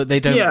 But they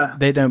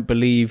don't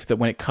believe that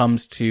when it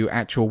comes to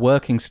actual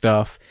working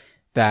stuff,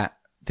 that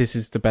this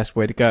is the best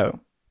way to go.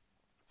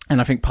 And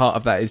I think part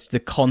of that is the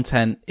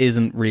content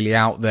isn't really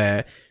out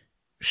there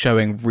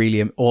showing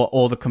really,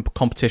 or the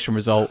competition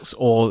results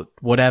or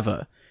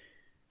whatever,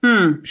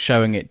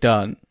 showing it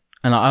done.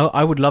 And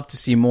I would love to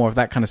see more of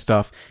that kind of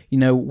stuff.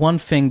 One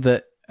thing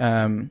that,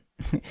 I've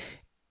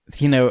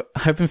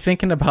been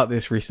thinking about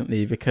this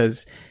recently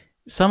because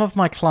some of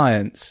my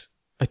clients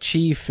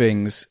achieve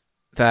things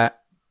that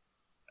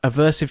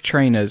aversive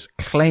trainers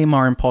claim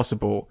are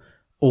impossible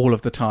all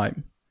of the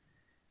time.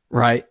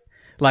 Right?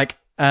 Like,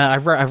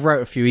 I've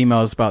wrote a few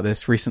emails about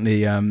this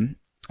recently.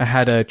 I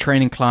had a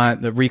training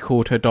client that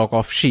recalled her dog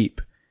off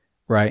sheep,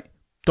 right?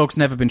 Dog's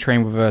never been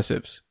trained with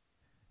aversives,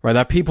 right?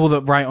 There are people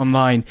that write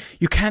online,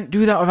 you can't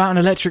do that without an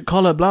electric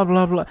collar, blah,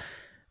 blah, blah.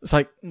 It's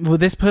like, well,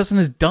 this person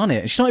has done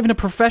it. She's not even a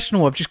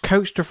professional. I've just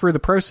coached her through the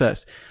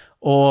process.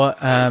 Or,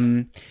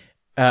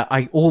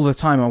 all the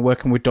time I'm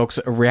working with dogs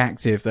that are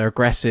reactive, they're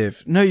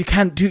aggressive. No, you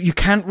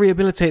can't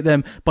rehabilitate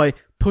them by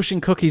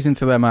pushing cookies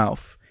into their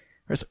mouth.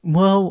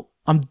 Well,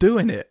 I'm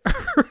doing it,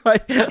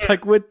 right?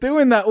 Like we're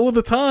doing that all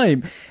the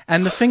time.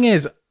 And the thing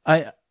is,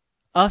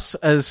 us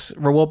as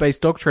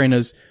reward-based dog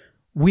trainers,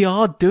 we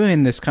are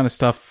doing this kind of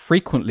stuff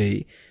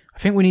frequently. I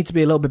think we need to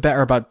be a little bit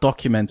better about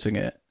documenting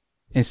it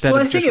instead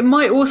of I think it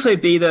might also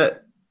be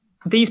that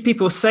these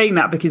people are saying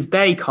that because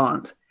they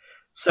can't.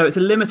 So it's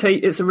a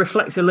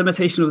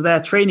limitation of their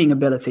training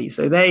ability.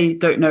 So they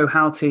don't know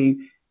how to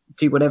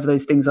do whatever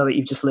those things are that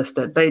you've just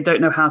listed. They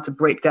don't know how to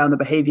break down the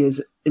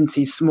behaviors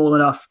into small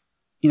enough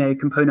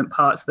component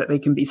parts that they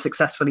can be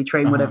successfully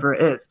trained, whatever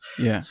it is.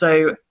 Yeah.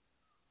 So,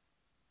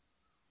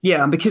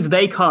 and because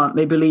they can't,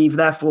 they believe,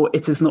 therefore,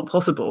 it is not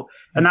possible.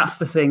 And that's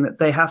the thing, that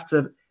they have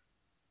to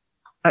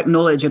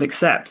acknowledge and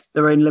accept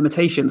their own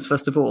limitations,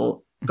 first of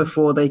all,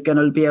 before they're going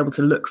to be able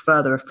to look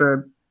further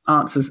for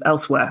answers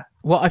elsewhere.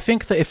 Well, I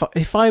think that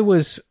if I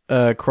was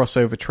a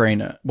crossover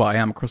trainer, well, I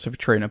am a crossover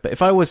trainer, but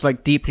if I was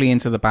like deeply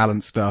into the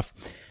balance stuff,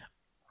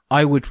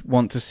 I would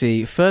want to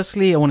see,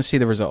 firstly, I want to see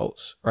the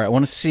results, right? I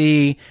want to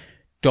see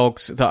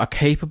dogs that are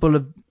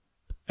capable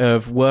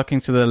of working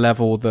to the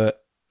level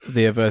that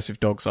the aversive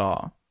dogs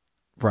are,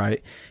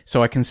 right?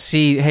 So I can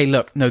see, hey,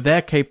 look, no,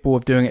 they're capable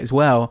of doing it as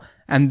well.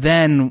 And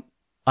then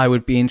I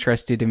would be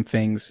interested in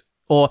things,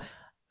 or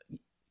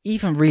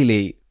even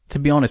really, to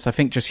be honest, I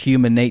think just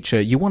human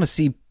nature, you want to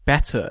see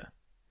better,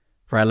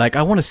 right? Like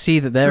I want to see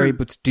that they're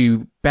able to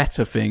do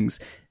better things.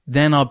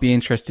 Then I'll be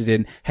interested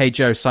in, hey,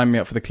 Joe, sign me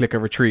up for the clicker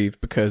retrieve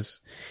because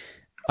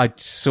I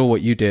saw what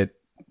you did.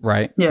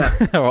 Right. Yeah.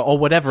 or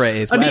whatever it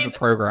is, whatever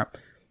program.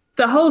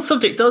 The whole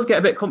subject does get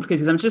a bit complicated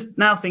because I'm just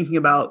now thinking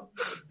about,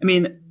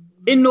 in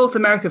North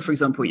America, for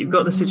example, you've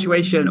got the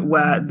situation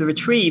where the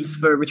retrieves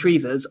for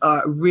retrievers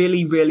are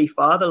really, really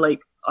far. They're like,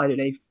 I don't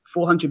know,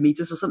 400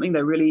 meters or something.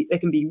 They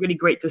can be really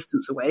great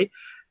distance away.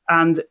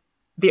 And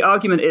the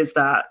argument is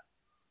that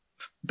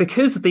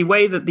because the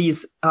way that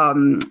these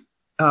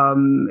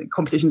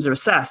competitions are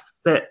assessed,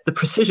 that the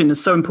precision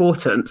is so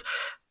important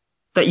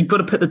that you've got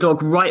to put the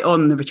dog right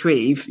on the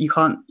retrieve. You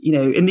can't,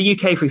 in the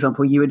UK, for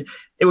example, it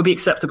would be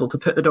acceptable to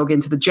put the dog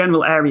into the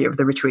general area of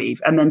the retrieve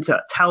and then to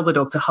tell the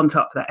dog to hunt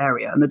up that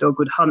area. And the dog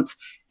would hunt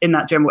in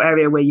that general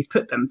area where you've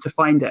put them to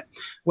find it.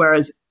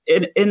 Whereas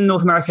in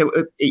North America,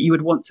 you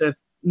would want to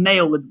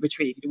nail the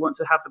retrieve. You want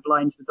to have the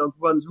blind, the dog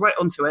runs right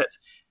onto it,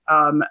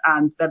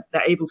 and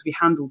they're able to be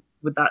handled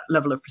with that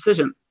level of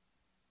precision.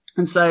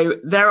 And so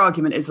their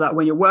argument is that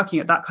when you're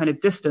working at that kind of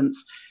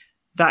distance,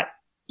 that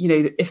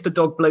if the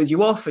dog blows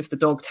you off, if the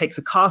dog takes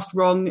a cast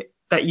wrong,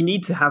 that you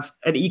need to have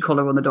an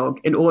e-collar on the dog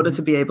in order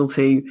to be able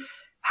to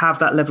have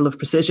that level of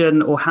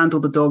precision or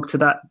handle the dog to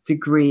that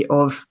degree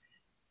of,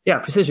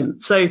 precision.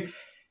 So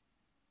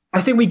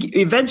I think we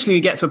eventually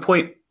get to a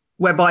point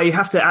whereby you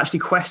have to actually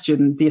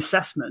question the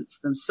assessments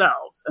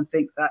themselves and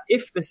think that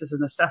if this is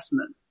an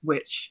assessment,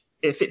 which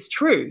if it's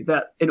true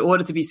that in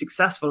order to be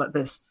successful at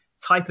this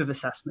type of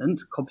assessment,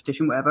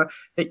 competition, whatever,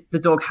 the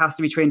dog has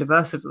to be trained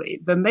aversively,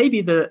 then maybe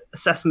the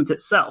assessment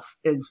itself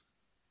is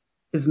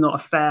not a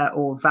fair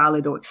or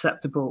valid or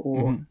acceptable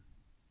or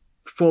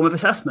form of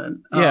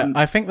assessment.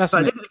 I think that's.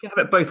 I think we can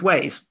have it both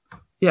ways.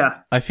 Yeah,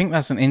 I think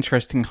that's an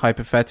interesting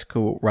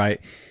hypothetical, right?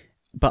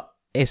 But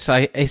it's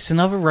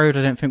another road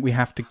I don't think we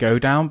have to go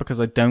down because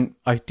I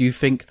do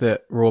think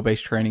that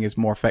rule-based training is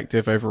more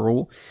effective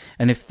overall.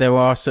 And if there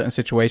are certain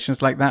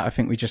situations like that, I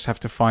think we just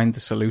have to find the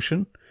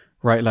solution,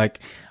 right?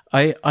 Like.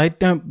 I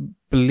don't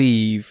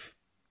believe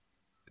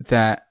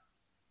that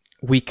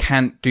we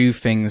can't do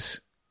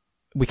things,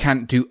 we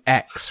can't do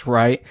X,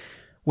 right?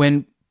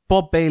 When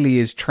Bob Bailey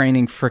is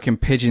training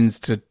frickin' pigeons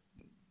to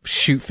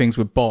shoot things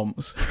with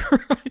bombs,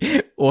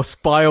 or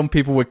spy on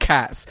people with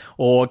cats,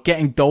 or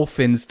getting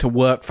dolphins to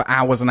work for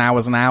hours and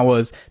hours and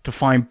hours to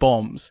find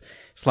bombs.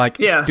 It's like,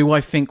 do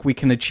I think we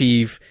can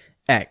achieve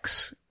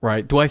X,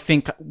 right? Do I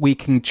think we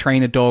can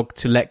train a dog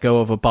to let go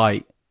of a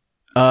bite?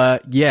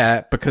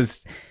 Yeah,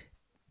 because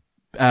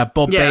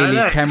Bob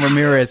Bailey, Ken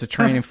Ramirez are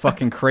training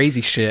fucking crazy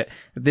shit.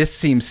 This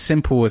seems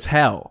simple as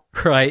hell,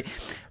 right?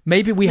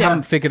 Maybe we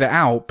haven't figured it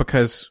out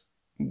because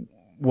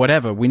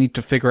whatever, we need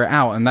to figure it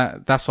out, and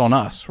that's on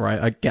us,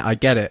 right? I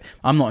get it.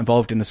 I'm not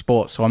involved in the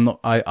sport, so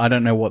I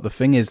don't know what the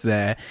thing is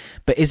there.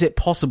 But is it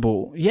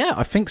possible? Yeah,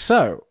 I think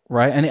so,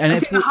 right? And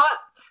I think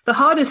the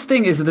hardest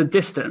thing is the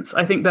distance.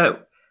 I think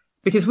that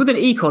because with an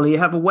e-collar, you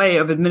have a way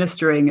of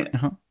administering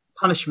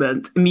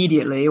punishment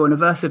immediately or an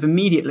aversive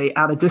immediately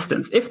at a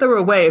distance. If there were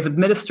a way of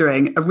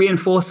administering a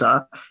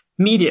reinforcer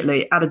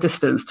immediately at a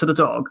distance to the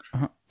dog,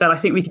 then I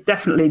think we could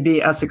definitely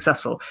be as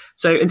successful.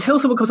 So until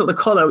someone comes up with a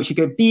collar, which you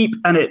go beep,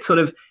 and it sort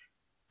of,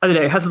 I don't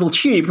know, has a little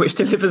tube which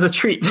delivers a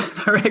treat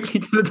directly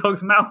to the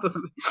dog's mouth or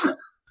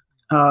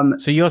something.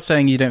 So you're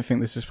saying you don't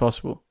think this is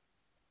possible?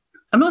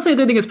 I'm not saying I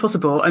don't think it's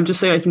possible. I'm just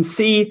saying I can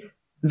see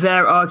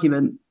their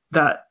argument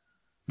that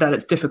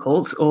it's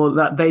difficult, or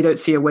that they don't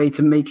see a way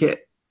to make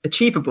it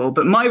achievable.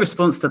 But my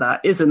response to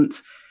that is,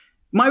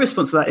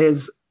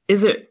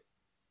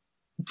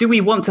 do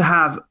we want to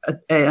have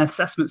an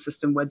assessment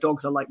system where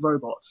dogs are like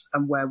robots,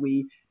 and where do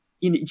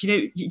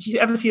you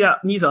ever see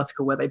that news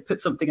article where they put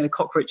something in a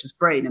cockroach's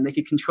brain and they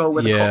could control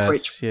where the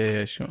cockroach?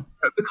 Yeah, sure.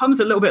 It becomes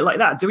a little bit like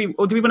that. Do we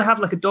want to have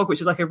like a dog which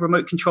is like a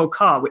remote control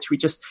car, which we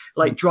just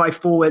like drive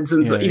forwards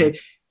and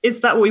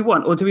is that what we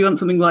want? Or do we want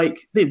something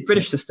like the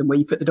British system where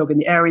you put the dog in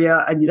the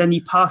area and then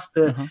you pass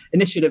the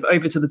initiative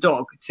over to the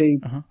dog to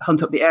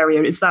hunt up the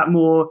area? Is that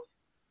more,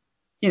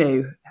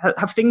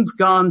 have things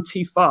gone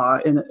too far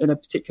in a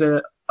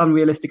particular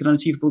unrealistic and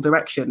unachievable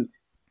direction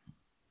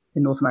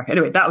in North America?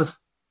 Anyway,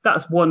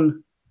 that's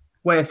one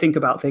way I think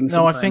about things. No,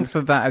 sometimes. I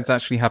think that is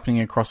actually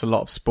happening across a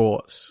lot of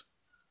sports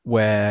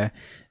where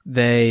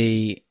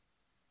it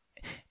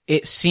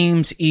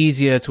seems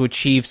easier to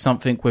achieve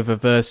something with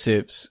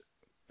aversives,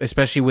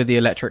 especially with the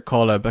electric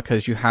collar,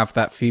 because you have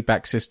that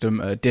feedback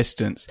system at a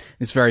distance.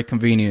 It's very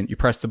convenient. You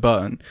press the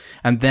button.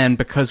 And then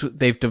because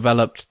they've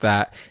developed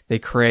that, they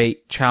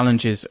create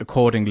challenges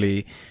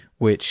accordingly,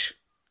 which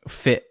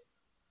fit.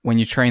 When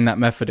you train that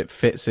method, it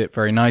fits it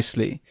very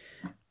nicely.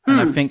 And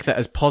I think that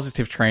as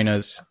positive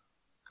trainers,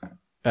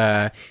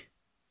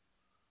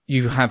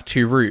 you have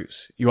two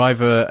routes. You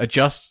either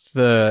adjust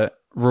the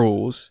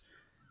rules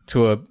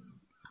to a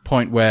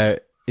point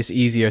where it's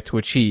easier to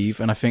achieve,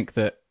 and I think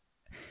that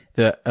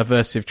the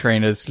aversive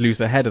trainers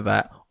lose ahead of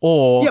that,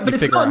 or but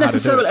it's not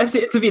necessarily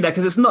to be there,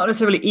 because it's not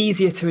necessarily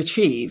easier to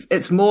achieve.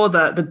 It's more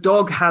that the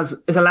dog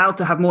is allowed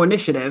to have more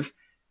initiative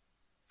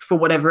for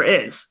whatever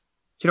it is.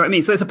 Do you know what I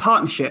mean? So it's a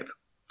partnership.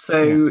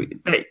 So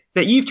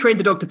that you've trained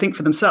the dog to think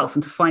for themselves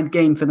and to find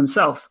game for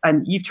themselves,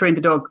 and you've trained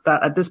the dog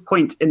that at this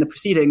point in the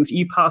proceedings,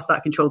 you pass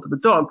that control to the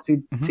dog to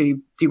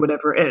do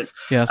whatever it is,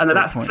 and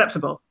that's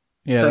acceptable.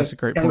 Yeah, so, that's a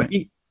great point.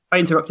 I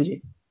interrupted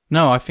you.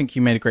 No, I think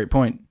you made a great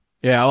point.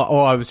 Yeah,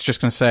 or I was just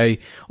going to say,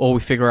 or we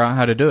figure out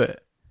how to do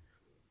it.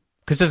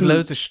 Because there's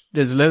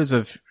loads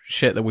of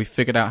shit that we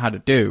figured out how to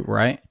do,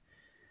 right?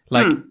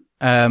 Like,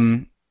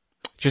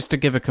 just to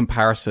give a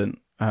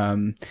comparison,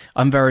 I'm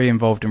very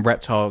involved in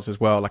reptiles as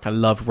well. Like, I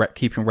love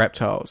keeping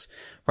reptiles.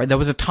 Right? There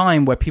was a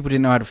time where people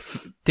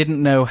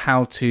didn't know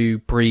how to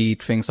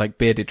breed things like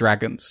bearded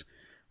dragons.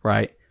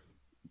 Right?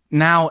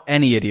 Now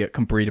any idiot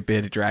can breed a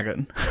bearded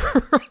dragon,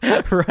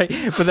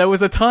 right? But there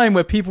was a time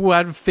where people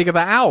had to figure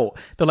that out.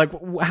 They're like,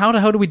 how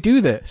the hell do we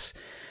do this?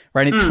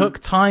 Right? And it took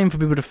time for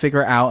people to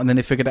figure it out, and then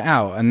they figured it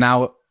out. And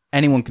now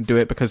anyone can do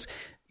it because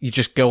you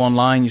just go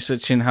online, you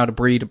search in how to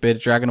breed a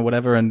bearded dragon or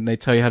whatever, and they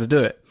tell you how to do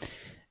it.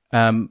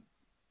 And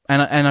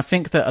I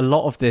think that a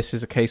lot of this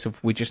is a case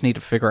of we just need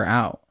to figure it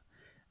out.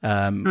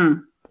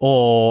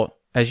 Or,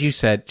 as you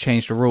said,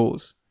 change the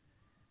rules.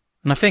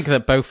 And I think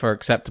that both are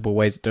acceptable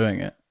ways of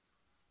doing it.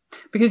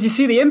 Because you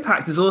see, the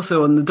impact is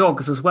also on the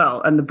dogs as well,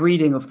 and the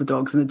breeding of the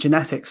dogs and the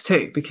genetics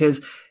too.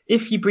 Because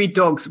if you breed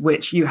dogs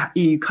which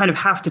you kind of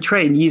have to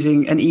train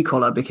using an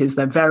e-collar, because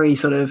they're very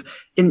sort of,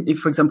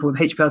 for example, with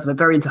HPLs, they're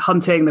very into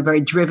hunting, they're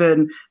very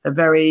driven, they're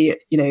very,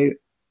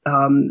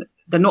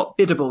 they're not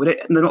biddable, and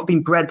they're not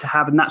being bred to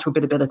have a natural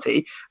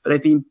biddability, but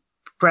they've been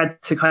bred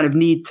to kind of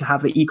need to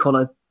have the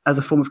e-collar as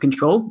a form of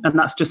control. And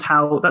that's just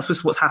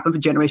what's happened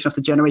for generation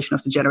after generation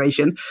after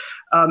generation.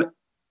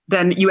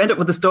 Then you end up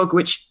with this dog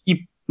which you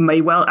may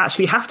well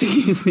actually have to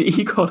use the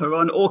e-collar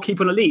on or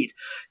keep on a lead,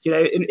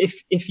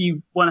 if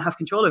you want to have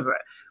control over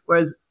it.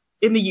 Whereas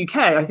in the UK,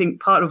 I think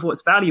part of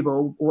what's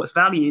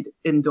valued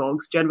in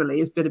dogs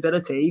generally is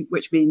biddability,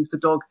 which means the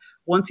dog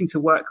wanting to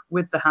work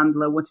with the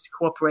handler, wanting to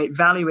cooperate,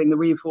 valuing the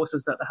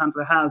reinforcers that the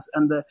handler has,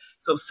 and the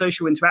sort of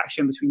social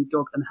interaction between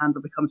dog and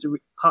handler becomes a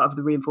part of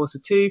the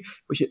reinforcer too.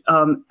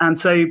 And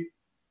so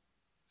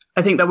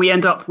I think that we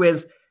end up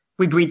with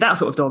we breed that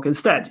sort of dog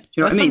instead. Do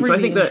you know what I mean? So I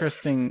think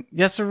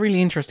that's a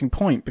really interesting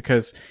point,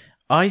 because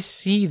I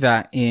see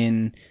that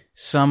in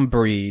some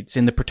breeds,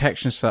 in the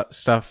protection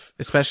stuff,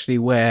 especially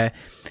where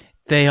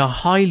they are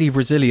highly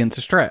resilient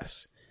to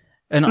stress.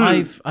 And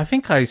I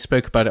think I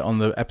spoke about it on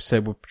the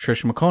episode with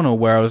Patricia McConnell,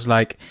 where I was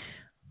like,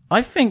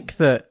 I think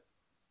that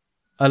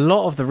a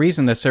lot of the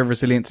reason they're so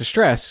resilient to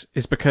stress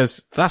is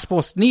because that's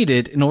what's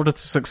needed in order to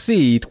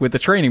succeed with the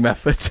training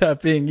methods that are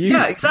being used.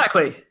 Yeah,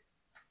 exactly.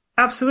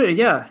 Absolutely,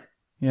 yeah.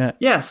 Yeah.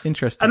 Yes.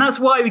 Interesting. And that's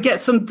why we get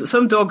some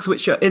dogs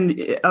which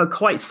are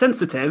quite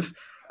sensitive,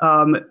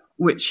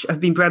 which have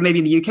been bred maybe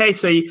in the UK.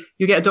 So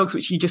you get dogs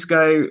which you just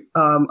go,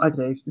 I don't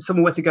know, if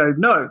someone were to go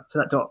no to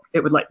that dog,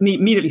 it would like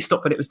immediately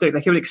stop what it was doing.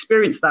 Like it would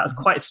experience that as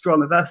quite a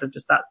strong aversive,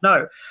 just that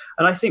no.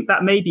 And I think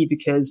that may be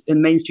because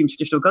in mainstream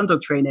traditional gun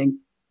dog training,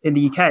 in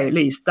the UK at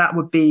least, that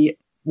would be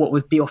what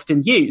would be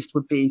often used,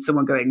 would be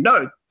someone going,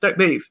 no, don't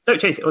move,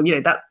 don't chase it. Or,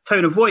 that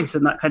tone of voice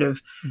and that kind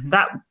of,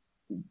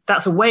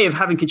 that's a way of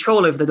having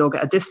control over the dog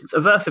at a distance,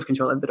 aversive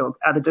control over the dog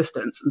at a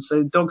distance. And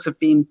so dogs have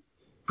been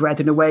bred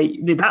in a way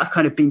that's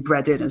kind of been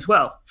bred in as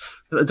well,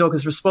 that the dog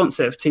is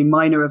responsive to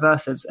minor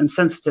aversives and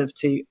sensitive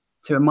to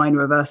a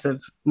minor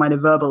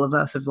verbal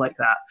aversive like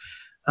that.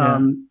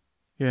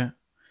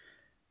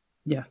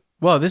 Yeah.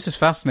 Well, this is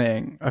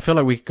fascinating. I feel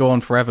like we could go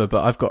on forever,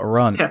 but I've got to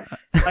run. Yeah,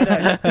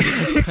 I know.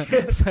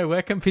 So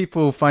where can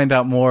people find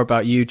out more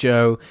about you,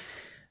 Joe?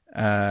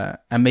 And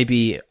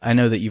maybe, I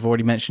know that you've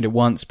already mentioned it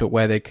once, but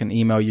where they can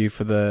email you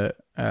for the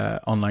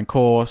online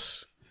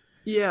course.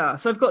 Yeah,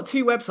 so I've got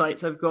two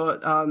websites. I've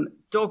got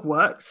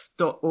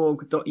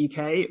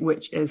dogworks.org.uk,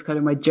 which is kind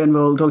of my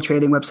general dog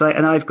training website.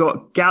 And I've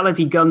got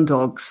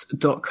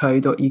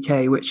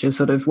galladygundogs.co.uk, which is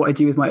sort of what I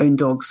do with my own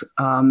dogs.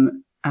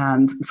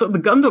 And sort of the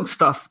Gundog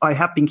stuff I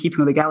have been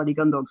keeping on the Gallady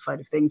Gundog side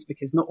of things,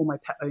 because not all my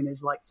pet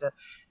owners like to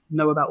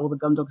know about all the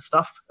Gundog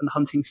stuff and the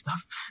hunting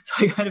stuff.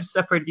 So I kind of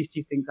separated these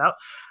two things out.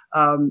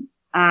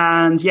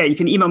 And yeah, you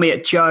can email me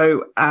at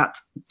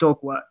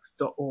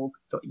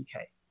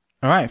joe@dogworks.org.uk.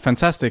 All right,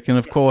 fantastic. And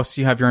of course,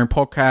 you have your own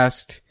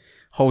podcast,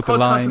 Hold the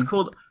Line. The podcast is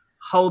called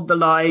Hold the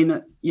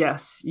Line.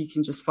 Yes, you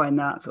can just find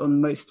that on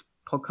most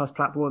podcast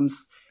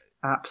platforms.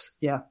 Apps,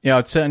 yeah. Yeah,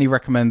 I'd certainly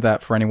recommend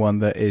that for anyone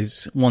that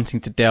is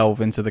wanting to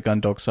delve into the gun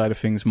dog side of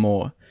things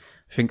more.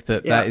 I think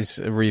that is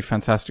a really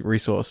fantastic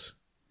resource.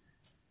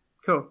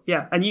 Cool,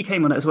 yeah. And you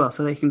came on it as well,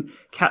 so they can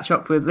catch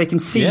up with, they can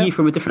see you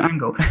from a different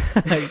angle.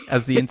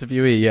 As the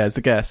interviewee, as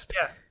the guest.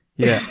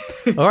 Yeah.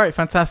 All right,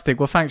 fantastic.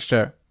 Well, thanks,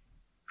 Joe.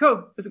 Cool,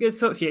 it was good to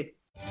talk to you.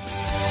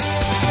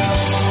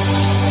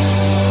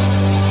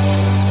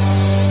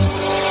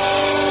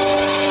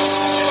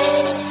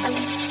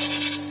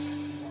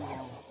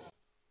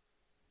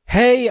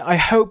 Hey, I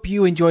hope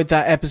you enjoyed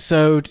that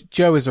episode.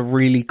 Jo is a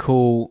really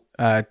cool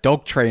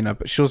dog trainer,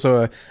 but she's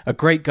also a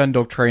great gun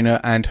dog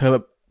trainer, and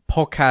her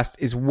podcast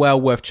is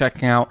well worth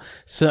checking out.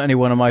 Certainly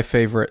one of my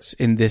favorites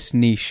in this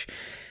niche.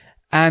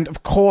 And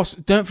of course,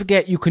 don't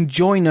forget you can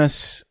join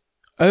us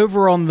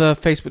over on the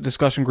Facebook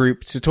discussion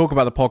group to talk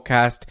about the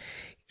podcast.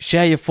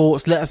 Share your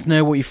thoughts. Let us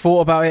know what you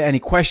thought about it. Any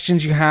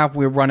questions you have,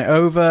 we'll run it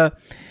over.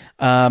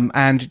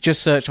 And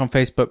just search on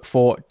Facebook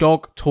for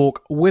Dog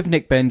Talk with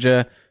Nick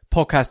Benger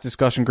podcast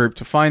discussion group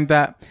to find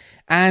that.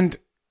 And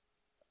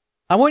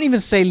I won't even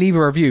say leave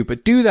a review,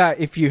 but do that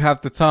if you have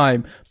the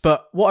time.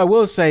 But what I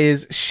will say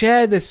is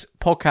share this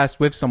podcast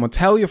with someone.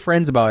 Tell your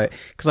friends about it,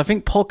 because I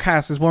think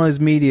podcast is one of those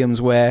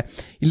mediums where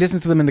you listen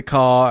to them in the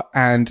car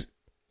and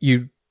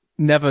you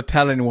never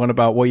tell anyone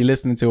about what you're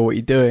listening to or what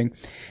you're doing.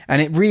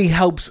 And it really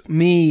helps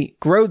me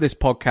grow this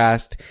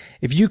podcast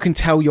if you can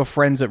tell your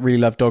friends that really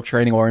love dog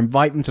training, or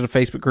invite them to the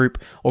Facebook group,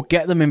 or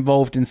get them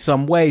involved in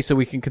some way so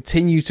we can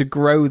continue to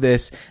grow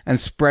this and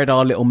spread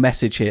our little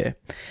message here.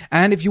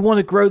 And if you want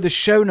to grow the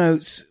show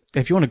notes,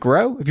 if you want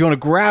to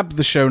grab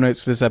the show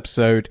notes for this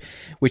episode,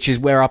 which is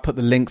where I'll put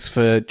the links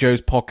for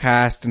Joe's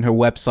podcast and her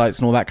websites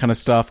and all that kind of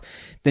stuff,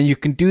 then you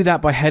can do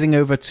that by heading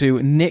over to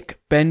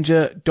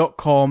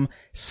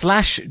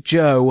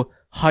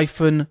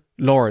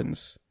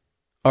nickbenger.com/Joe-Lawrence.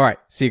 All right.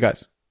 See you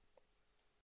guys.